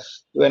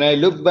 when I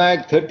look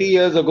back 30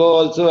 years ago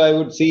also, I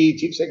would see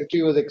Chief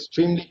Secretary was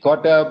extremely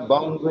caught up,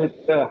 bound with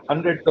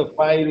hundreds of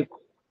files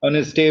on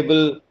his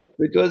table,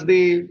 which was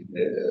the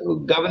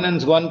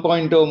governance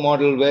 1.0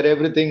 model where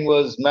everything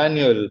was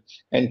manual.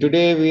 And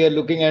today we are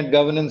looking at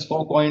governance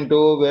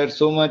 4.0 where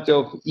so much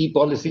of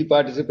e-policy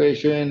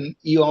participation,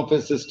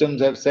 e-office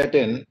systems have set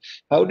in.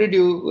 How did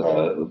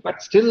you,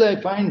 but still I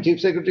find chief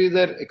secretaries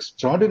are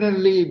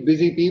extraordinarily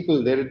busy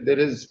people.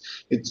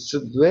 It's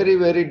very,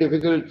 very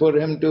difficult for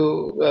him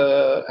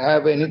to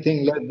have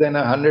anything less than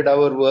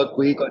 100-hour work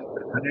week or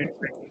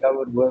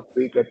 120-hour work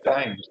week at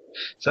times.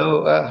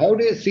 So how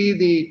do you see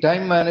the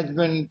time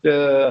management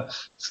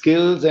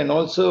skills, and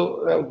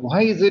also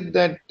why is it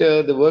that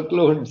the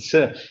workloads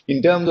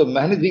in terms of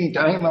managing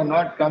time are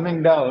not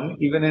coming down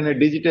even in a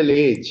digital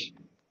age?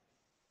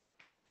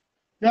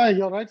 Yeah,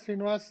 you're right,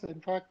 Srinivas. In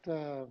fact,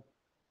 the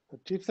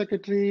Chief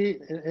Secretary,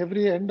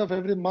 every end of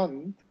every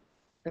month,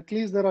 at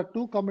least there are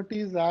two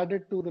committees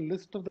added to the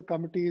list of the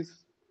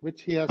committees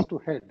which he has to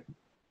head.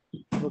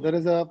 So there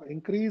is an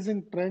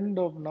increasing trend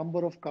of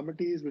number of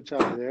committees which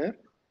are there.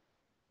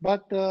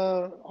 But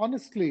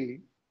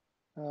honestly,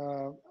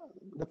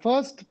 the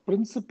first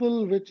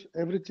principle which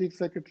every Chief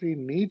Secretary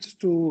needs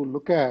to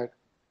look at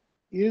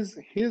is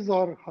his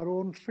or her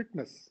own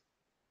fitness.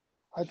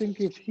 I think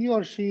if he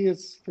or she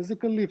is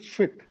physically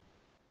fit,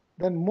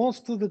 then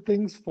most of the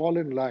things fall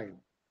in line.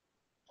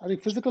 I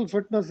think physical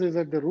fitness is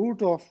at the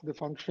root of the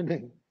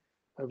functioning,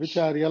 which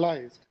I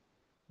realized,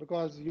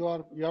 because you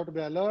have to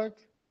be alert,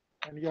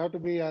 and you have to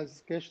be,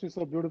 as Keshni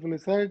so beautifully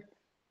said,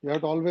 you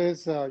have to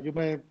always, you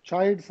may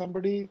chide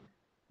somebody,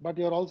 but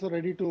you're also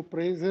ready to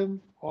praise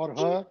him or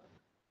her,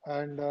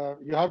 and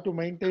you have to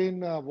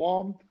maintain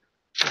warmth,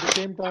 at the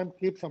same time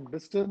keep some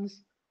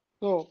distance.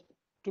 So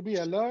to be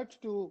alert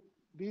to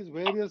these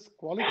various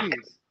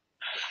qualities,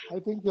 I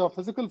think your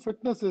physical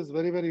fitness is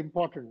very, very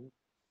important.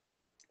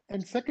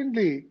 And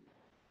secondly,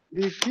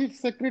 the Chief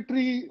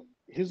Secretary,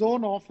 his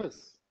own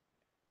office,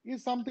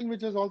 is something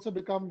which has also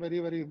become very,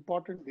 very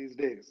important these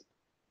days.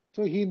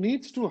 So he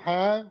needs to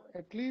have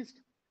at least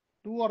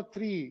 2 or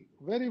 3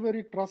 very,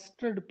 very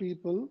trusted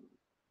people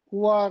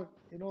who are,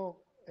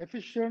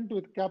 efficient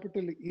with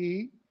capital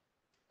E,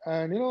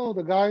 and,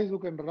 the guys who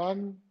can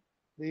run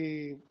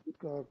the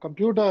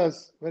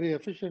computers very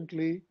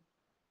efficiently,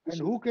 and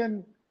who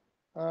can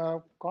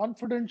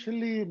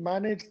confidentially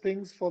manage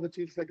things for the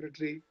Chief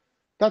Secretary.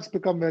 That's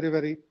become very,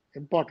 very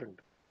important.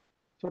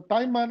 So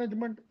time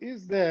management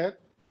is there,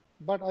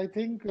 but I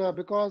think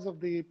because of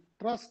the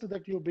trust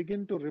that you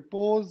begin to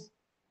repose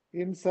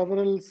in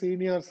several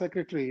senior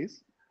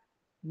secretaries,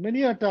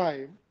 many a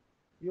time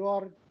you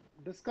are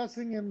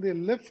discussing in the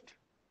lift,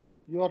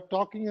 you are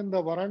talking in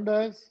the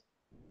verandas,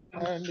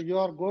 and you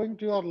are going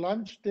to your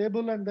lunch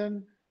table, and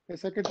then a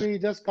secretary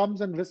just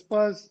comes and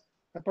whispers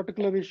a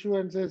particular issue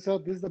and says, "Sir,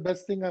 this is the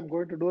best thing I'm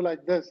going to do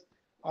like this.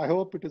 I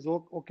hope it is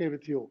okay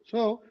with you."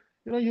 So,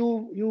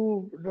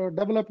 you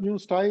develop new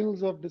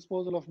styles of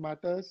disposal of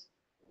matters.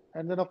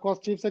 And then, of course,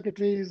 Chief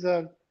Secretary's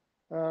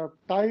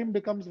time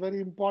becomes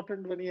very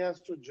important when he has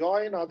to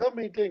join other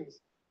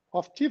meetings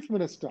of Chief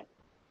Minister.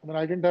 I mean,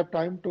 I didn't have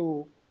time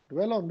to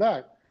dwell on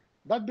that.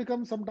 That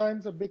becomes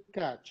sometimes a big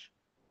catch.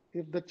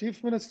 If the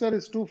Chief Minister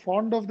is too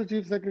fond of the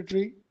Chief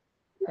Secretary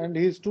and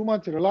he is too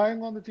much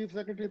relying on the Chief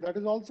Secretary, that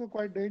is also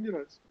quite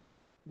dangerous.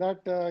 That,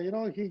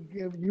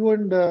 you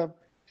and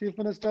Chief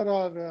Minister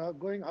are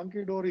going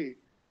hunky-dory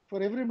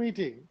for every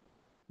meeting,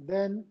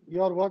 then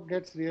your work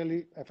gets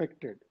really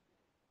affected.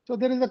 So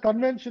there is a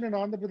convention in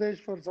Andhra Pradesh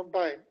for some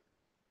time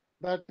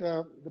that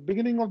the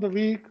beginning of the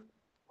week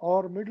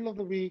or middle of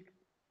the week,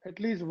 at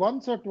least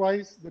once or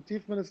twice, the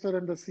Chief Minister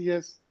and the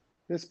CS,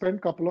 they spend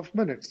a couple of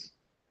minutes.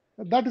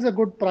 That is a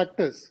good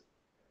practice.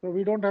 So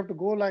we don't have to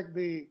go like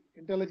the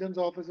intelligence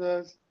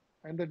officers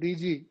and the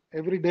DG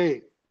every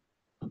day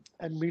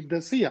and meet the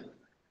CM.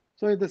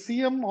 So if the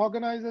CM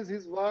organizes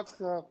his work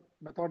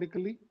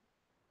methodically,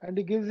 and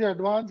he gives you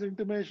advance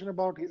intimation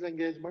about his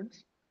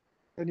engagements,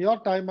 then your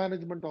time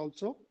management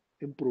also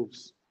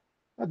improves.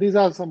 These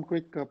are some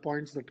quick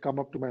points that come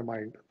up to my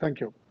mind. Thank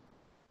you.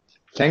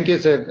 Thank you,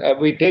 sir.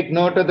 We take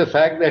note of the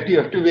fact that you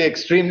have to be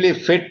extremely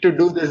fit to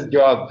do this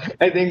job.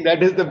 I think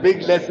that is the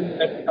big lesson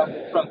that comes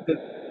from this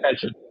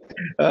discussion.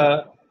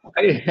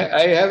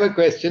 I have a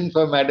question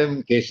for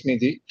Madam Keshni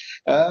ji.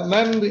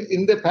 Ma'am,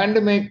 in the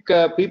pandemic,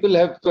 people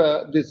have,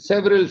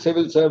 several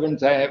civil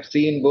servants I have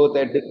seen both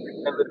at district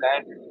level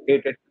and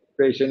state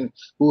administration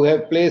who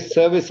have placed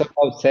service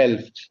above self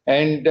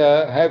and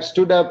have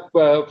stood up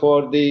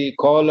for the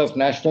call of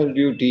national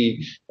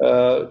duty,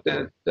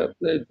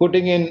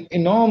 putting in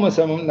enormous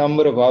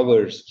number of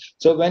hours.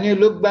 So when you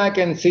look back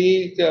and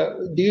see,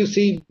 do you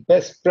see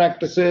best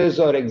practices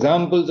or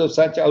examples of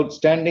such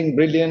outstanding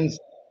brilliance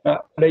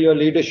under your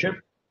leadership?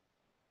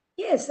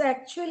 Yes,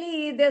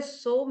 actually,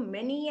 there's so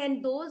many,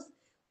 and those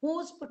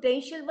whose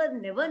potential was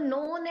never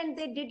known and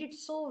they did it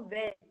so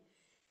well.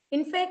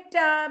 In fact,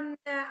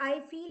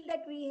 I feel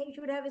that we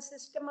should have a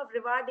system of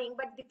rewarding,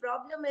 but the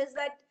problem is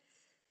that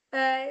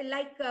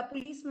like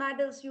police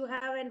medals you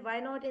have, and why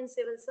not in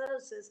civil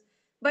services?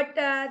 But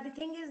the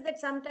thing is that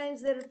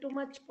sometimes there is too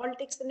much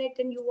politics in it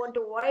and you want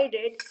to avoid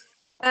it.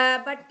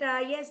 But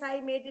yes,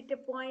 I made it a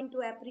point to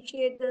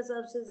appreciate the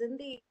services in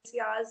the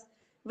ACRs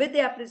with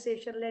the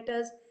appreciation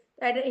letters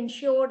that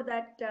ensured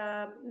that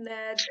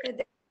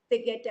they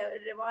get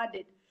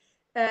rewarded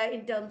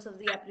in terms of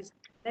the appreciation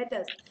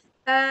letters.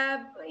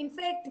 In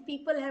fact,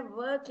 people have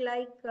worked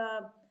like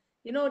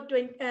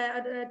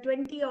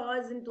 20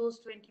 hours in those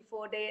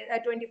 24 days,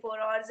 24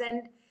 hours,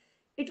 and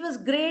it was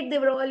great. They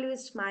were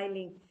always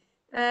smiling.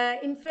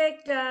 In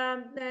fact,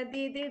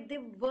 they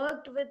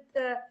worked with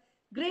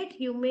great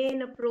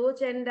humane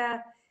approach, and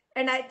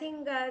I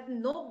think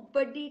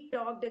nobody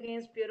talked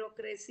against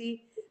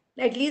bureaucracy,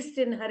 at least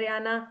in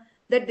Haryana,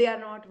 that they are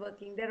not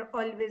working. They're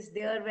always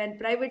there when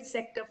private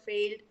sector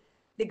failed.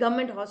 The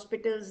government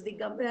hospitals,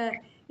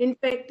 in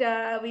fact,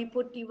 we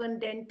put even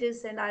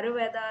dentists and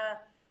Ayurveda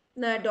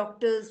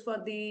doctors for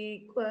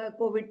the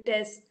COVID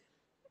tests,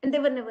 and they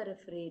were never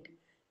afraid.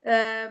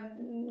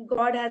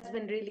 God has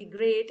been really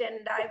great,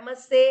 and I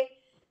must say,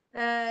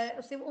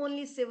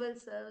 only civil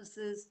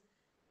services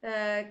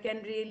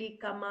can really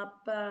come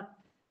up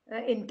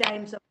in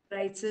times of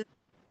crisis.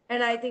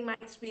 And I think my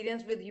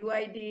experience with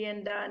UID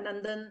and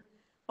Nandan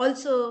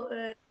also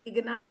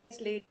recognized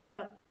later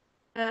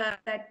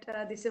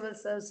that the civil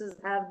services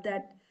have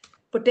that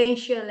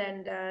potential,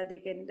 and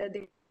they can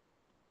do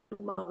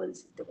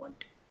marvels if they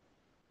want.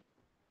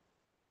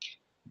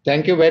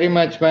 Thank you very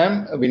much,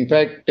 ma'am. In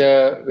fact,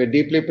 we're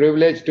deeply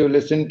privileged to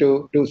listen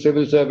to two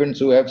civil servants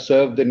who have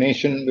served the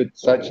nation with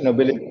such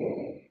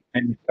nobility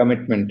and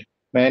commitment.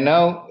 May I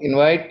now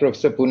invite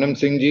Professor Poonam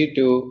Singh ji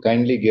to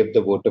kindly give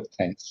the vote of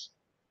thanks.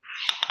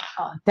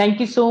 Thank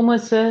you so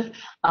much, sir.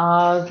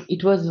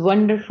 It was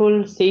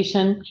wonderful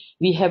session.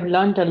 We have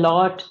learned a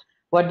lot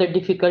what the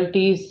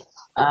difficulties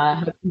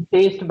have been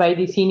faced by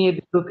the senior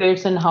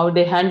bureaucrats and how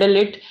they handle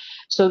it.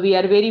 So we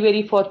are very,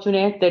 very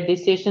fortunate that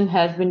this session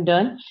has been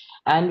done,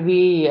 and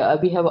we are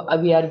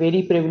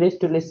very privileged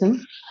to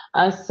listen.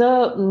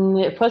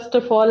 Sir, first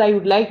of all, I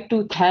would like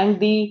to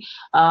thank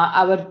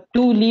our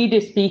two lead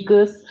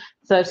speakers,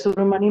 Sir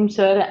Subrahmanyam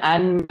sir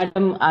and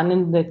Madam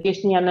Anand,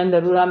 Keshni Anand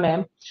Arora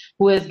ma'am,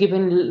 who has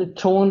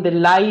thrown the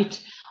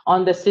light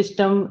on the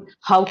system,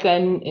 how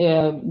can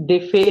they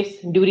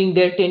face during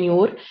their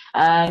tenure,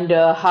 and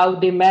how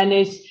they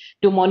manage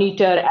to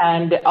monitor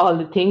and all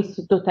the things.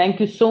 So thank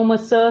you so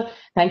much, sir.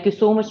 Thank you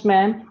so much,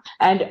 ma'am.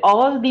 And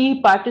all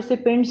the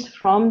participants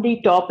from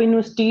the top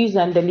universities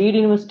and the lead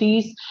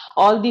universities,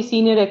 all the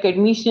senior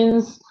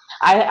academicians.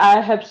 I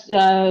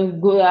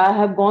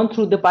have gone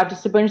through the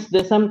participants.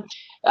 There's some,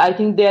 I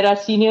think there are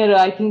senior,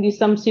 I think there's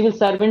some civil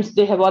servants,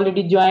 they have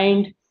already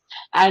joined,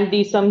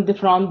 and some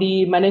from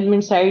the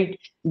management side,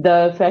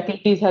 the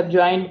faculties have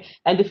joined,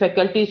 and the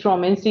faculties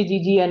from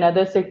NCGG and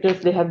other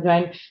sectors, they have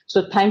joined.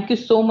 So thank you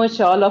so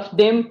much, all of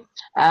them.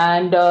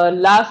 And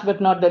last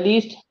but not the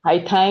least,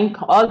 I thank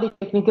all the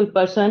technical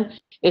person,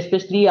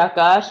 especially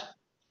Akash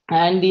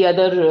and the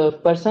other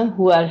person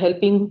who are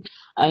helping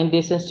in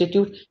this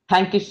institute.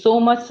 Thank you so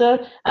much,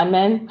 sir.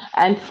 Amen.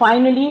 And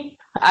finally,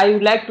 I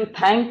would like to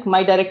thank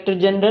my Director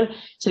General,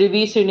 Shri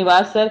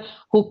Srinivas, sir,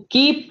 who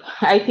keep,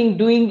 I think,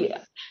 doing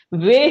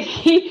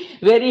very,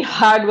 very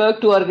hard work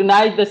to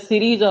organize the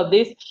series of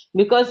this,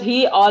 because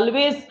he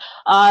always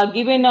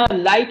given a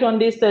light on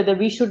this, that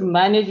we should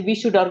manage, we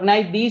should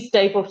organize these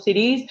type of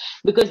series,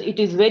 because it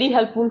is very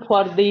helpful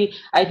for the,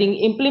 I think,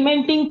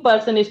 implementing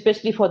person,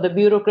 especially for the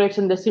bureaucrats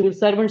and the civil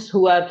servants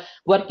who are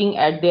working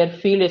at their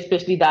field,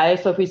 especially the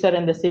IS officer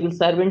and the civil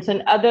servants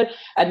and other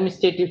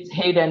administrative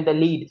head and the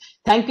lead.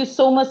 Thank you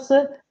so much,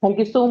 sir. Thank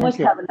you so much.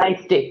 Have a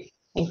nice day.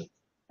 Thank you.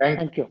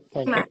 Thank you.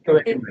 Thank you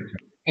very much.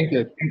 Thank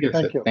you. Thank you,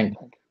 sir. Thank you. Thank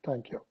you.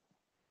 Thank you.